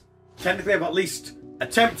this, technically I've at least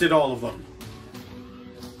attempted all of them.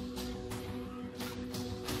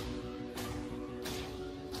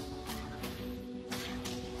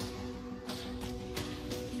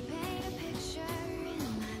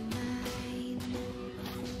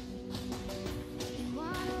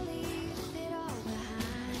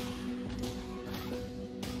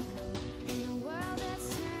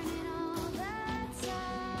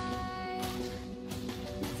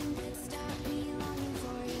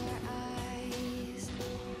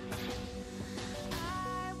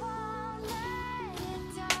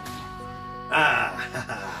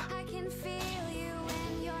 I can feel you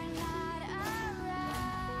when you're not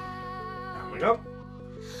around. There we go.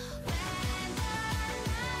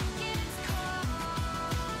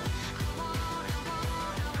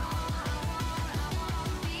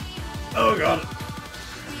 Oh god.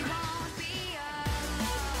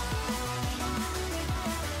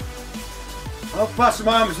 How fast do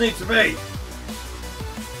my arms need to be?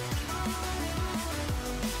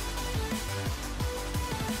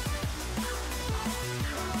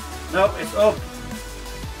 Nope, it's up.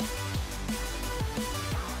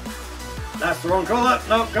 That's the wrong colour.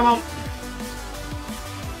 No, come on.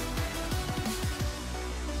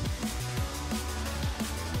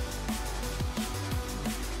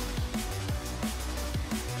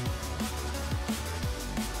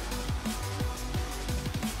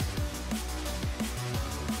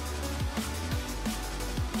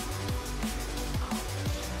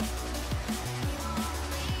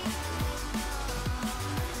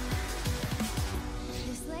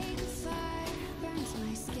 This latent fire burns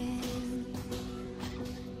my skin.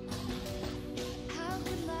 How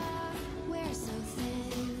could love wear so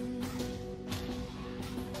thin?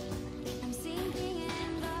 I'm sinking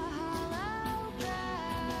in the hollow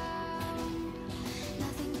ground.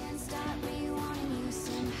 Nothing can stop me wanting you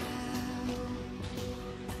somehow.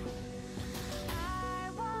 I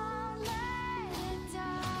won't let it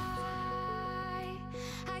die.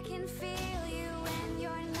 I can feel you when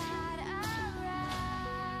you're not around.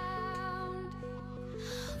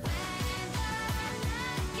 When the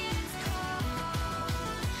night gets cold,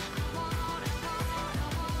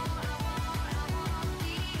 I won't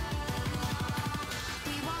be alone.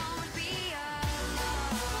 We won't be alone.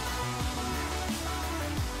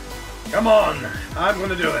 Come on. I'm going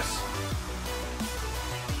to do this.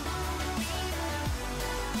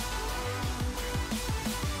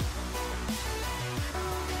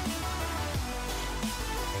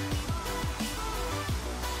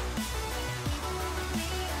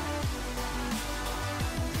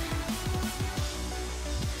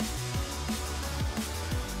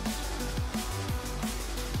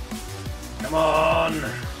 Come on.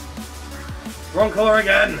 Wrong colour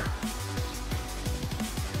again.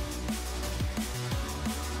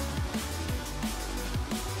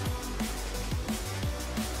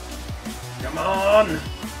 Come on. I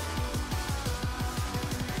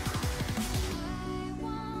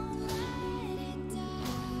won't let it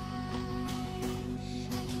die.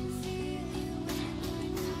 I can feel you when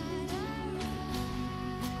you're not around.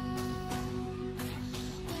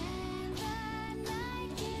 When the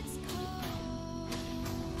night gets cold,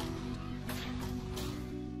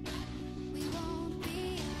 we won't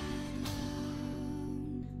be alone.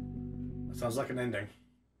 That sounds like an ending.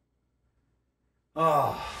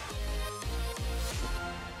 Oh.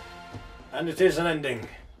 And it is an ending.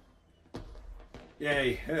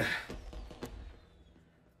 Yay.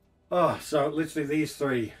 Oh, so literally these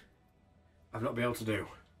three I've not been able to do.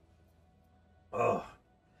 Oh.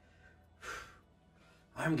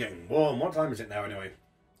 I'm getting warm. What time is it now anyway?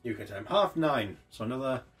 UK time. 9:30. So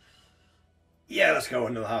another... Yeah, let's go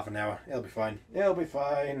another half an hour. It'll be fine. It'll be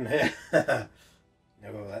fine. No,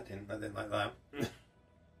 that didn't like that.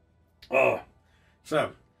 Oh.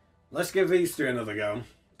 So, let's give these three another go.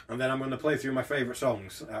 And then I'm going to play through my favourite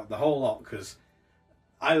songs, the whole lot, because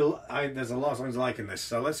there's a lot of songs I like in this.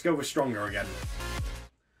 So let's go with Stronger again.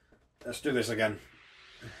 Let's do this again.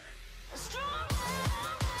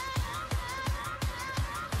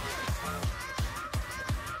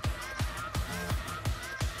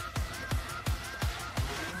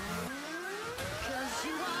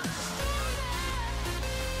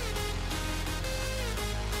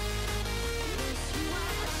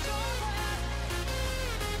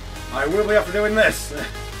 I will be after doing this.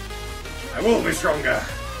 I will be stronger.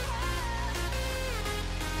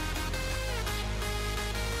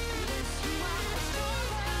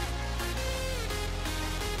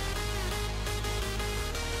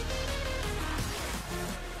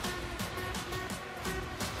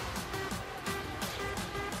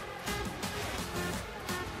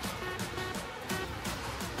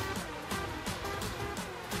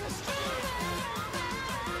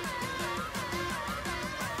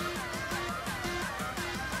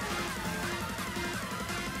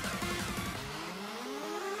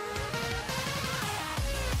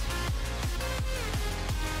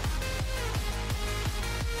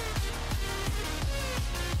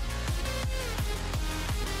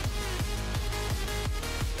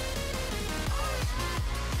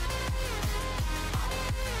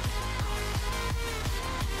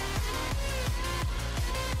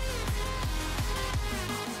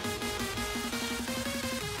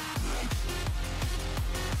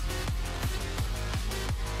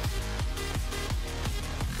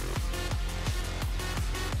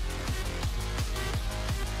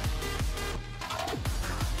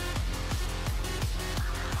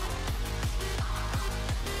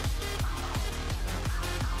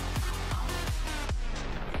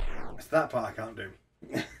 that part I can't do.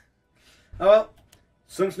 Oh well,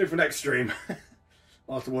 something new for next stream.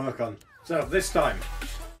 I'll have to work on. So this time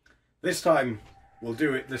we'll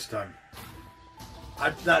do it this time.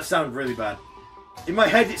 That sounded really bad. In my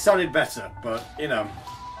head it sounded better, but you know.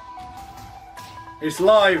 It's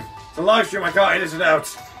live. It's a live stream, I can't edit it out.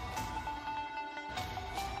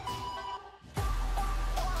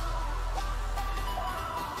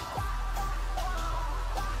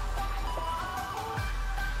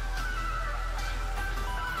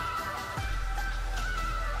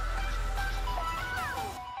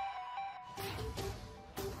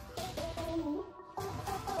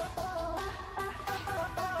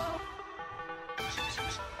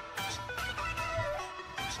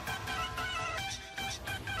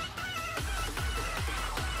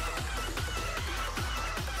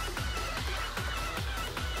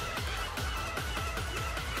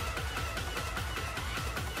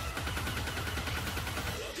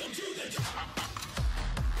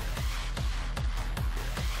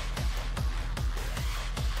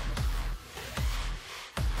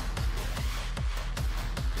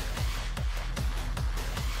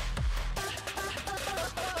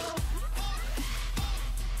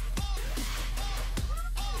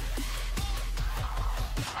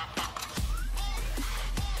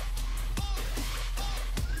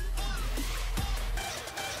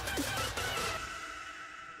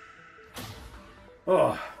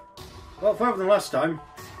 Oh, well, further than last time.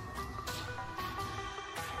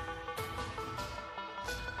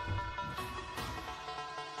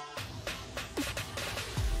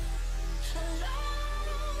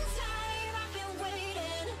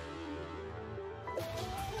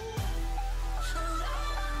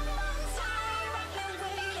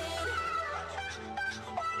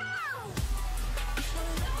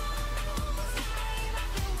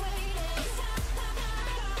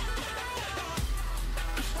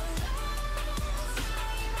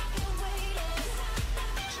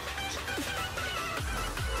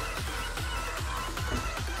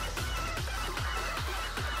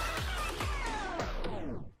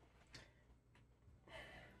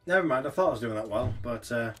 Never mind, I thought I was doing that well,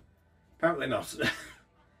 but apparently not.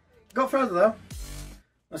 Got further though.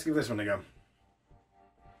 Let's give this one a go.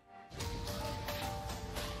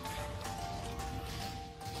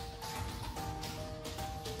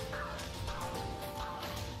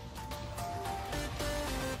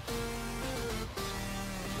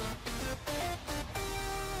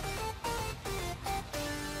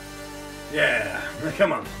 Yeah,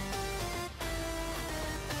 come on.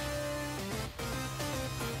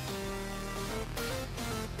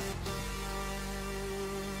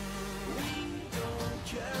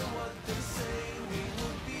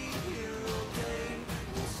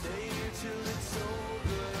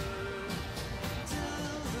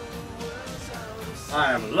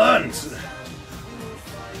 I have learned.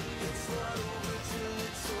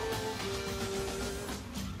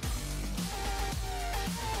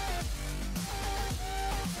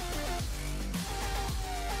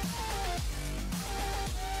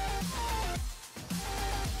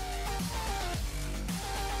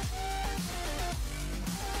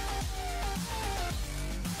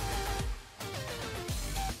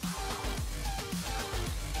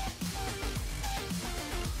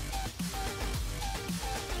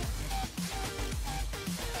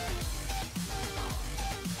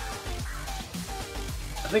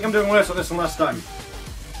 I think I'm doing worse on this than last time.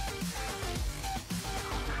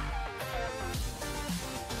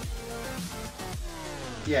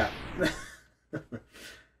 Yeah.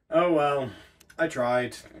 Oh well, I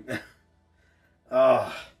tried.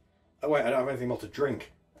 Oh wait, I don't have anything more to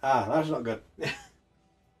drink. Ah, that's not good.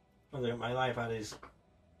 My iPad is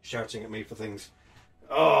shouting at me for things.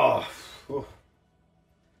 Oh,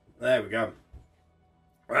 there we go.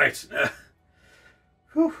 Right.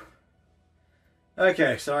 Whew.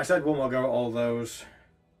 Okay, so I said one more go at all those.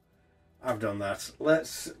 I've done that.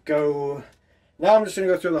 Let's go. Now I'm just going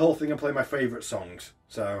to go through the whole thing and play my favourite songs.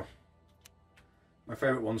 So, my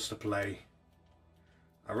favourite ones to play.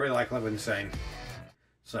 I really like Live Insane.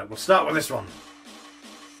 So, we'll start with this one.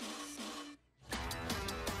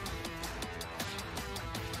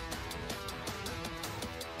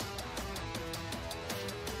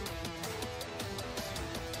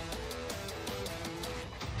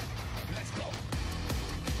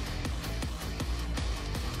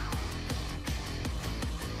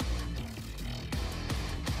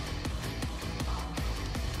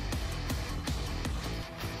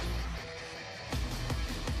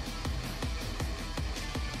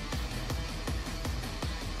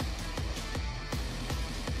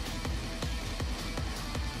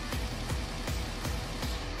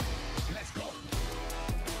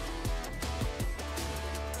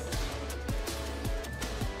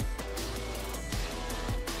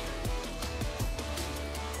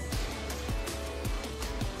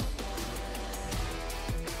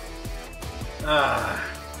 Ah,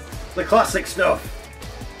 the classic stuff.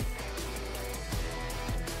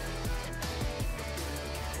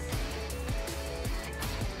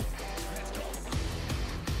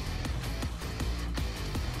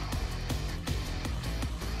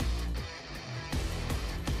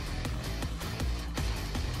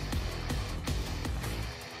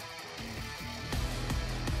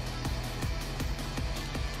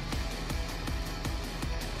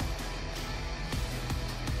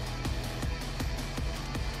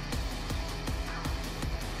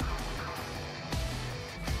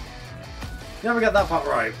 Never get that part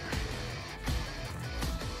right.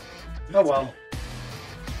 Oh well.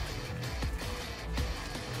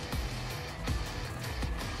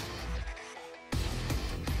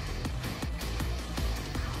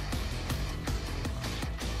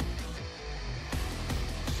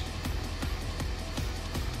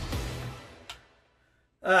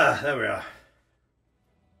 Ah, there we are.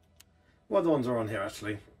 What other ones are on here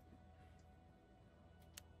actually?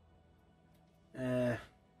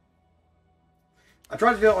 I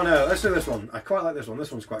tried to do it on a... Let's do this one. I quite like this one.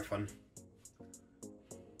 This one's quite fun.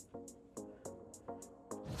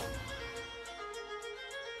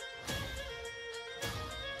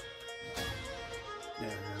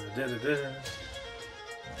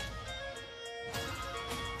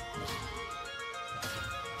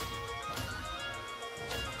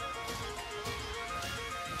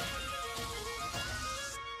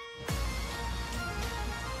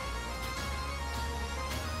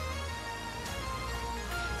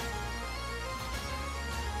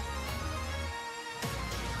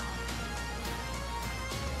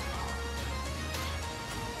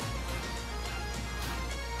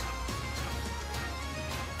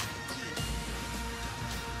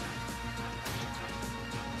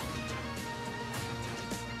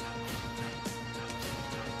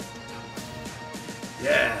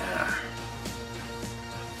 Yeah.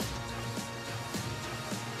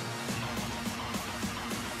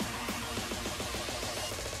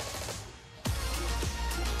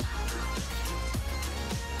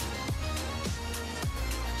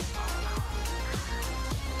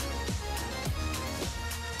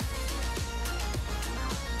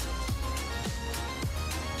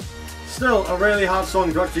 Still a really hard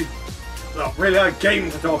song to actually, well, really hard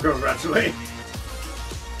game to talk over actually.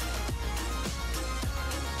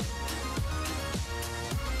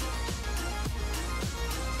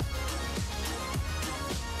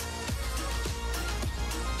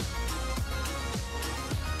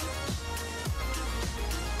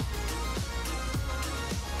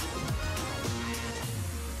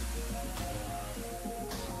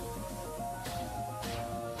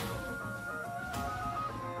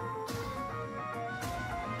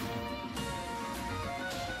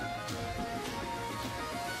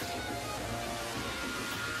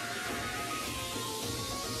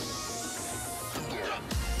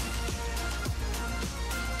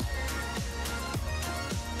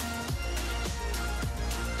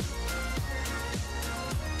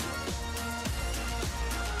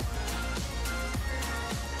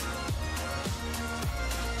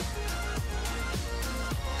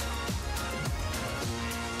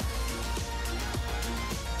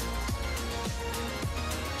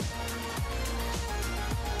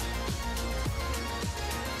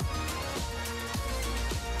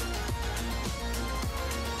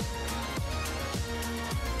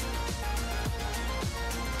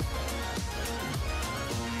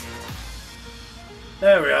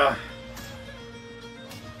 There we are.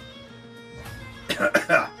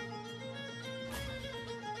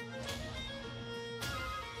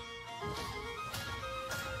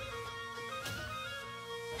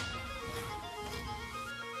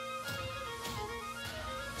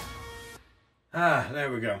 Ah,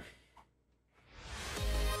 there we go.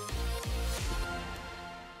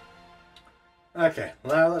 Okay,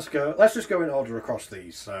 now let's go. Let's just go in order across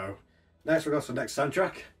these. So, next we go to the next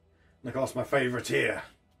soundtrack. And of course, my favourite here,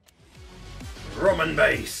 drum and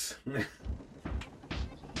bass.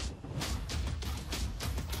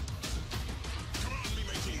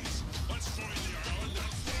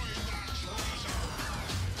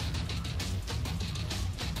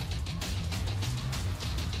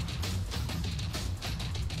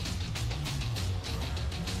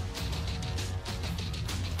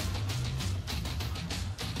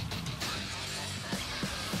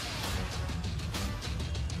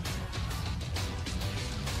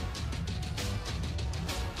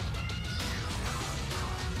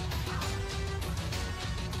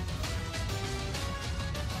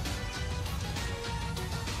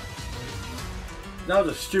 That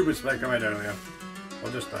was a stupid spec I made earlier. Or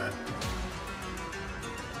just that.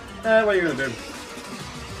 What are you gonna do?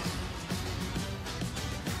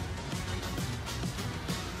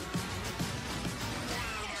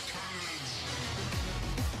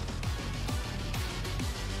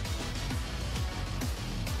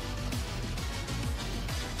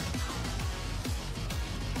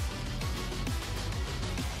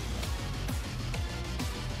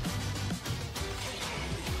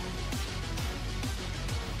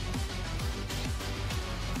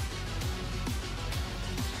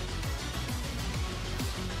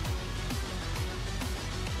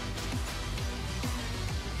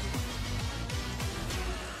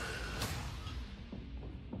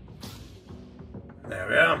 There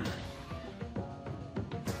we are.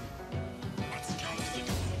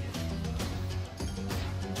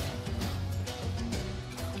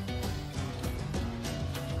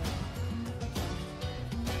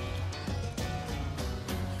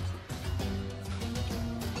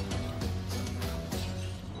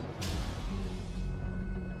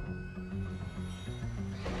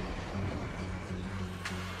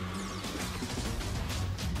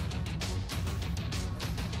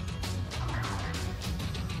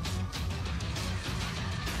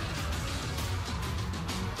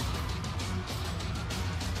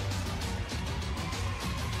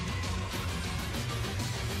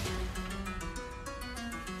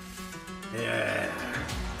 Yeah.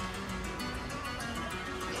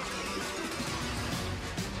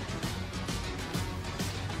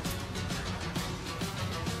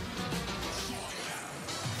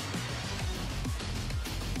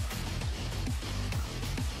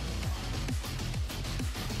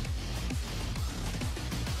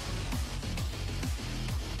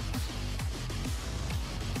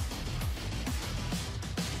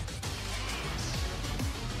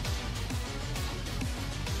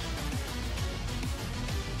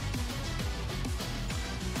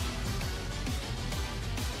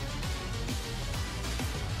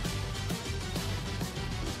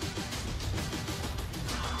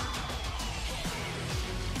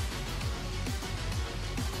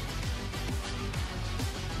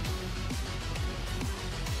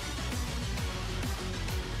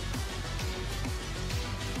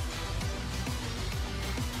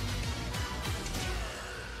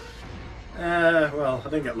 Well, I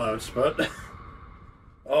didn't get loads, but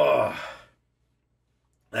oh,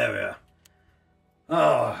 there we are.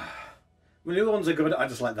 Oh, well, the other ones are good. I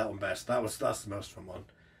just like that one best. That's the most fun one.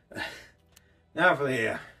 Now for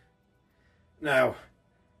here. Now,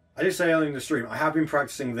 I did say earlier in the stream, I have been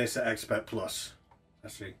practicing this at Expert Plus.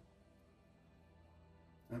 Actually,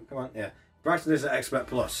 come on, yeah, practicing this at Expert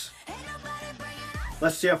Plus.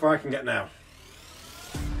 Let's see how far I can get now.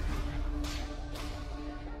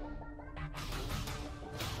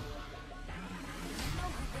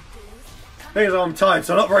 Thing is, I'm tired,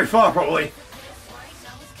 so not very far, probably.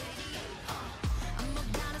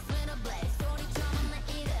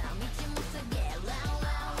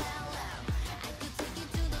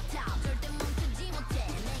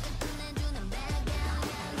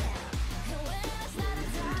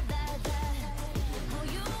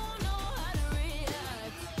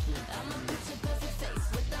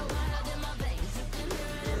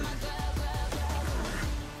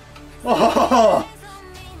 Oh!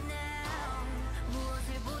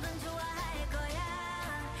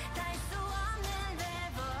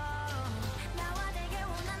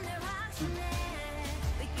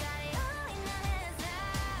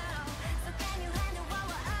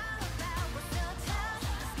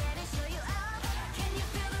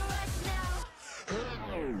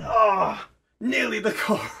 Oh, nearly the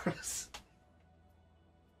chorus.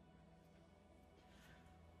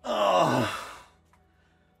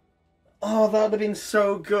 Oh, that would have been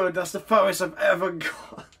so good. That's the farthest I've ever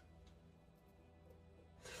got.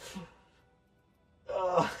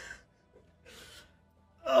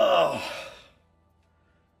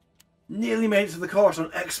 Nearly made it to the chorus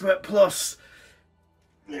on Expert Plus.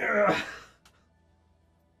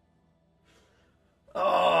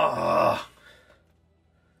 Oh.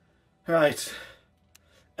 Right.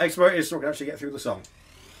 Expert is so I can actually get through the song.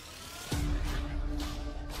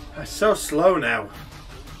 It's so slow now.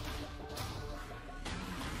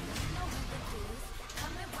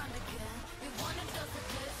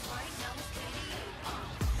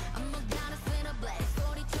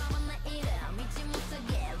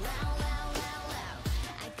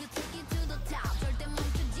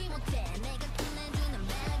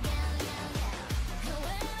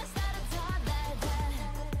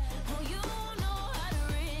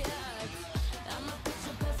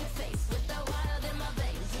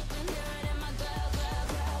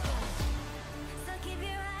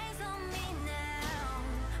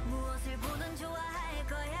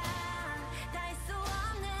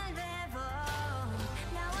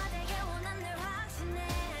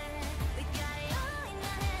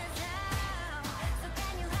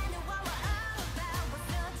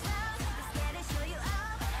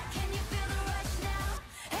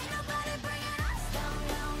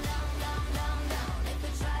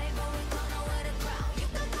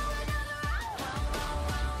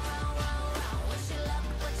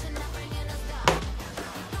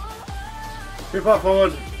 Too far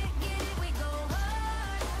forward.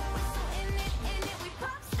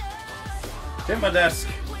 Hit my desk.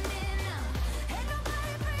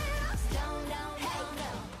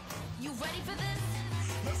 You ready for this?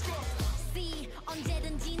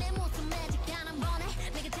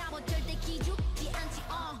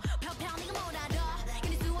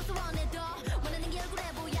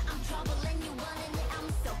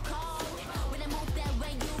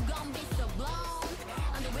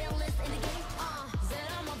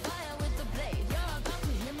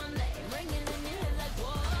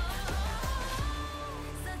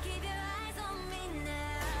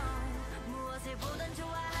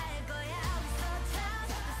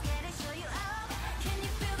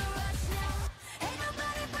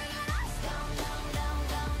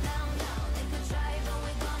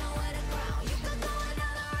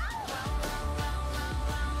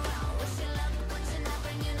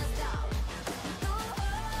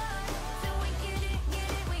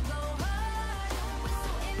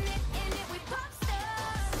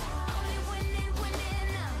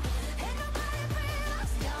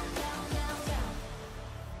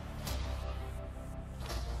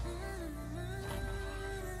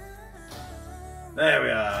 There we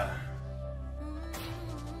are.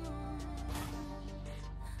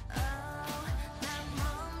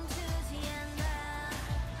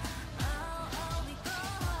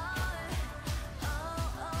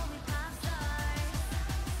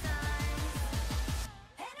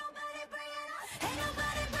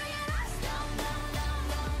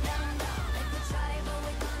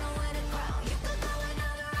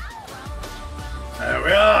 There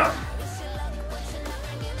we are.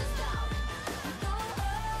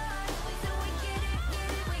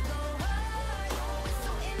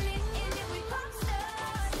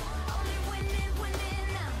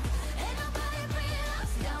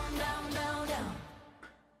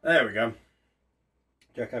 There we go.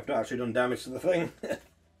 Jack, I've not actually done damage to the thing.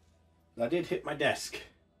 I did hit my desk.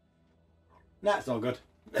 Nah, it's all good.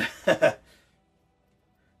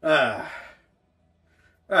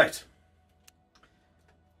 Right.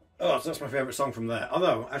 Oh, so that's my favourite song from there.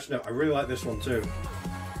 Although, actually no, I really like this one too.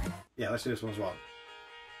 Yeah, let's do this one as well.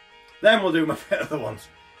 Then we'll do my other ones.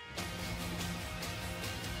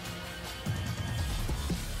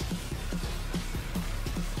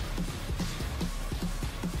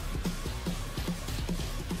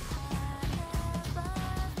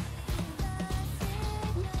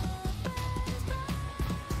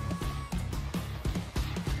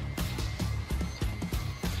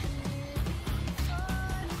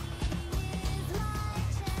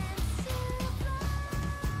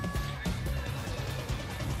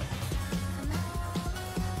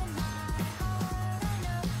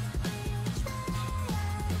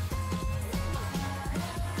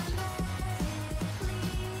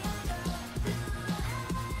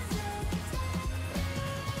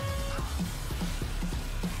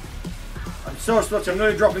 So much, I'm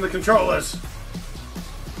nearly dropping the controllers.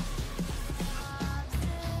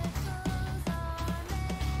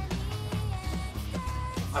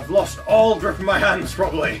 I've lost all grip in my hands,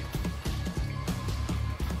 probably.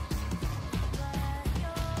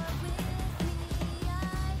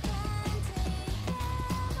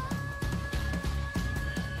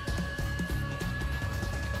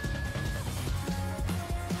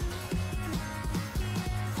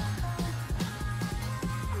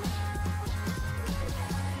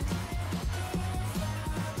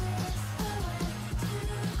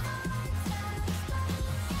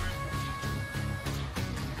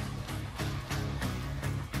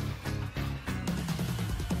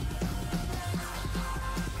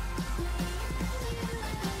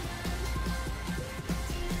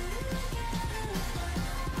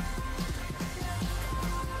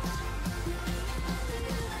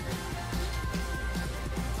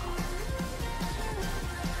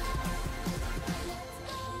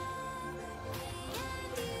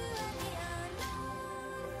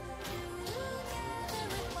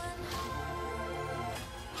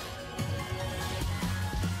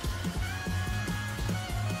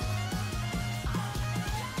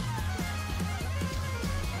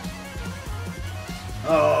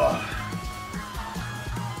 Oh.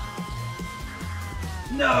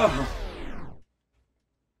 No!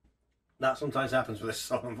 That sometimes happens with this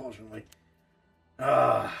song, unfortunately.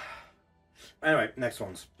 Anyway, next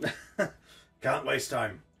ones. Can't waste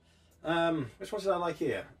time. Which ones did I like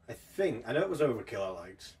here? I know it was Overkill I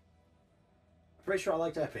liked. I'm pretty sure I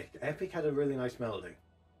liked Epic. Epic had a really nice melody.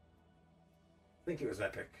 I think it was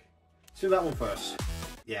Epic. Let's do that one first.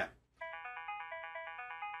 Yeah.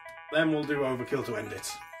 Then we'll do Overkill to end it.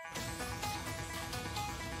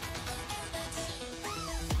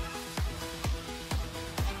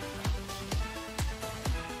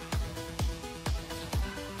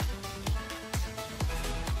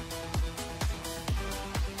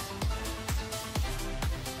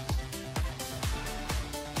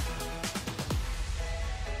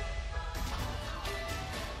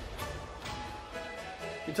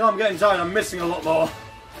 You can tell I'm getting tired, I'm missing a lot more.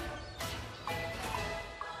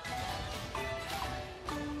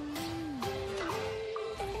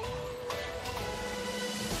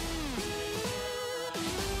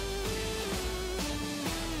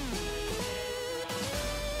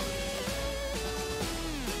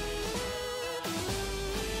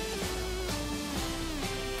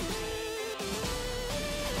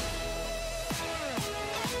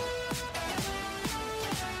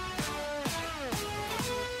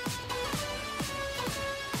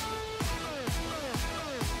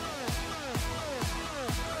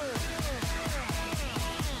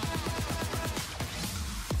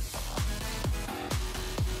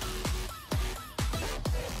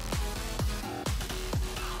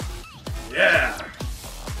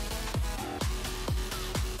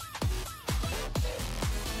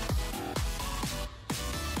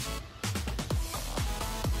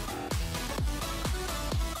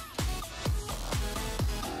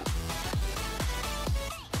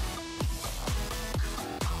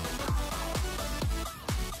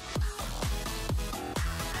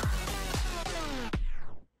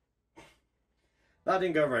 That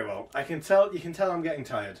didn't go very well. I can tell. You can tell I'm getting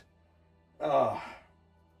tired. Oh.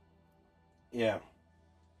 Yeah.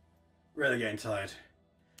 Really getting tired.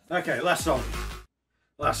 Okay, last song.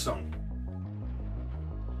 Last song.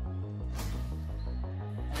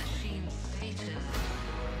 Machine status.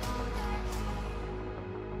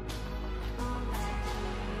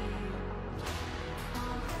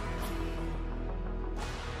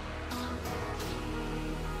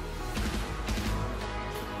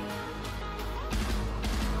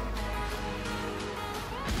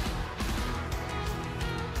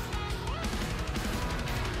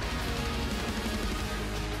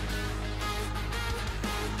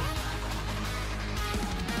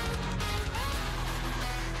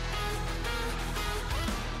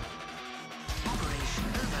 Operation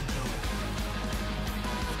overload.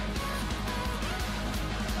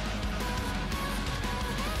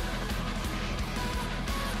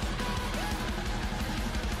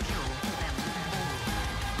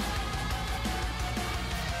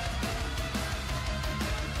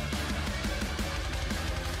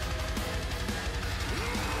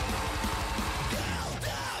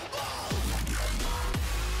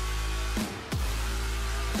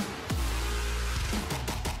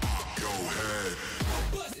 Kill them all.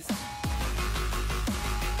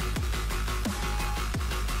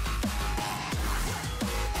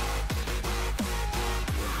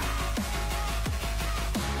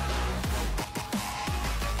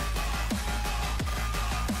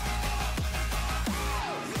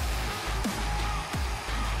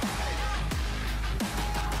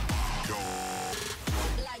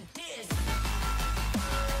 Like this.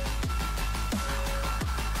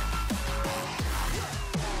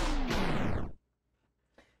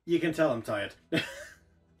 You can tell I'm tired.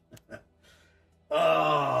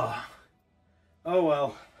 Oh. Oh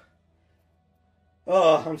well.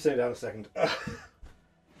 Oh, I'm sitting down a second.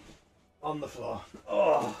 On the floor.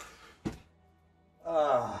 Oh.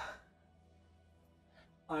 Ah.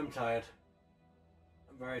 I'm tired.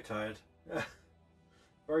 I'm very tired.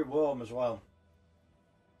 Very warm as well.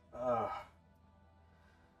 Ah.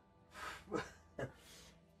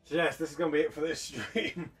 Yes, this is going to be it for this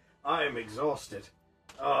stream. I am exhausted.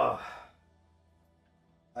 Ah.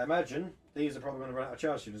 I imagine these are probably going to run out of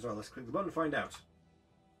charge soon as well. Let's click the button and find out.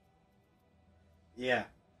 Yeah.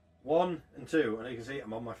 1 and 2, and you can see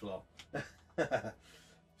I'm on my floor.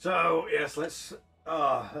 So yes, let's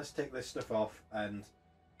take this stuff off and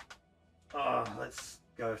let's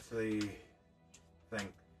go to the thing.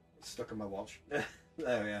 It's stuck on my watch. There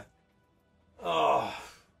we are. Oh.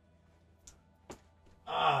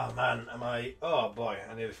 Ah, man, am I... Oh boy,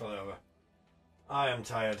 I nearly fell over. I am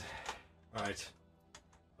tired. Right.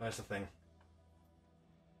 Where's the thing?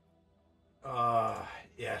 Ah,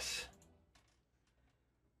 yes.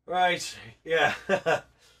 Right, yeah. Let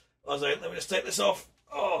me just take this off.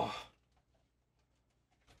 Oh.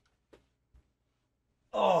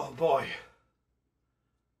 Oh boy.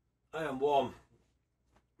 I am warm.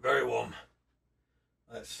 Very warm.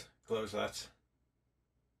 Let's close that.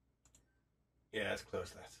 Yeah, let's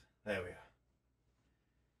close that. There we are.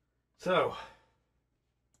 So.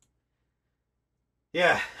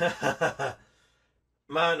 Yeah.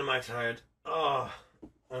 Man, am I tired. Oh,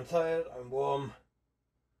 I'm tired, I'm warm.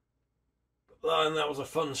 And that was a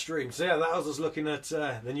fun stream. So yeah, that was us looking at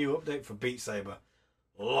the new update for Beat Saber.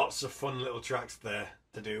 Lots of fun little tracks there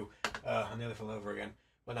to do. I nearly fell over again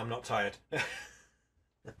when I'm not tired.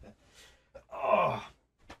 Oh,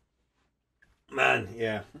 man,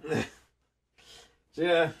 yeah. So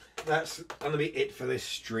yeah, that's gonna be it for this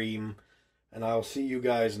stream, and I'll see you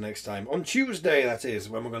guys next time on Tuesday. That is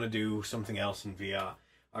when we're gonna do something else in VR.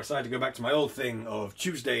 I decided to go back to my old thing of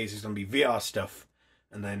Tuesdays is gonna be VR stuff,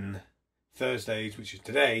 and then Thursdays, which is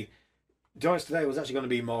today. To be honest, today was actually going to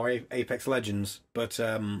be more Apex Legends, but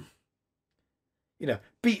you know,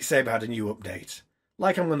 Beat Saber had a new update.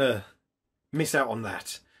 Like I'm gonna miss out on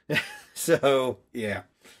that. So yeah.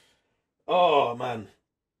 Oh man.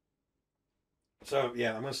 So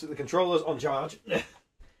yeah, I'm going to set the controllers on charge.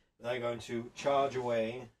 They're going to charge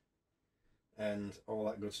away and all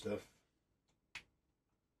that good stuff.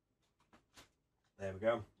 There we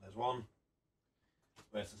go. There's one.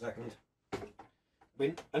 Where's the second? I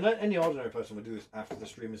mean, any ordinary person would do this after the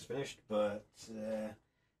stream is finished, but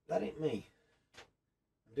that ain't me.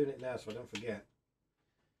 I'm doing it now so I don't forget.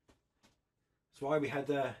 That's why we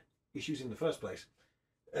had issues in the first place.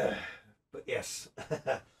 But yes.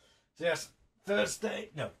 So yes, Thursday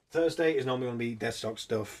is normally going to be desktop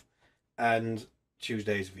stuff, and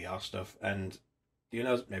Tuesday's VR stuff, and you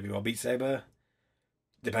know, maybe we'll Beat Saber.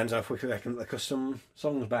 Depends how quickly I can get the custom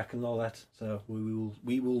songs back and all that. So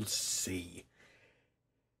we will see.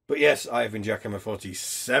 But yes, I've been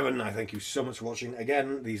JakkHammer47. I thank you so much for watching.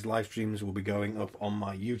 Again, these live streams will be going up on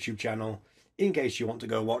my YouTube channel in case you want to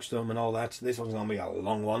go watch them and all that. This one's going to be a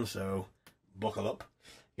long one, so buckle up.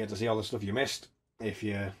 You get to see all the stuff you missed if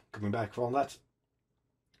you're coming back from that.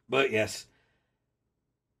 But yes,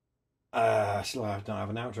 I still don't have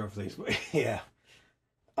an outro for these, but yeah,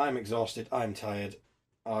 I'm exhausted, I'm tired.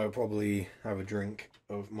 I'll probably have a drink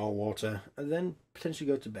of more water and then potentially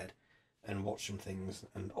go to bed and watch some things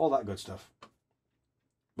and all that good stuff.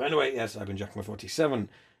 But anyway, yes, I've been JakkHammer47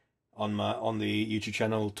 on the YouTube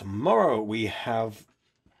channel. Tomorrow we have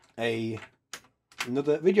another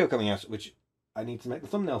video coming out, which I need to make the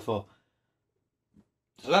thumbnail for.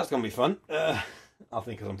 So that's going to be fun. I'll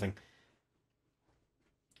think of something.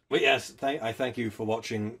 But yes, I thank you for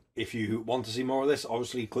watching. If you want to see more of this,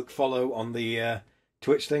 obviously click follow on the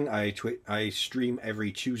Twitch thing. I stream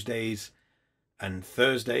every Tuesdays and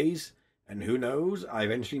Thursdays. And who knows, I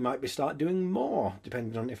eventually might start doing more,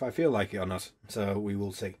 depending on if I feel like it or not. So we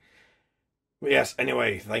will see. But yes,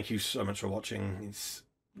 anyway, thank you so much for watching. It's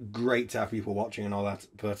great to have people watching and all that.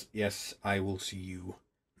 But yes, I will see you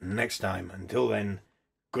next time. Until then,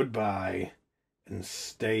 goodbye and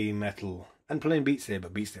stay metal. And playing Beat Saber.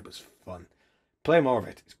 Beat Saber's fun. Play more of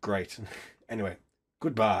it. It's great. Anyway,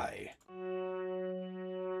 goodbye.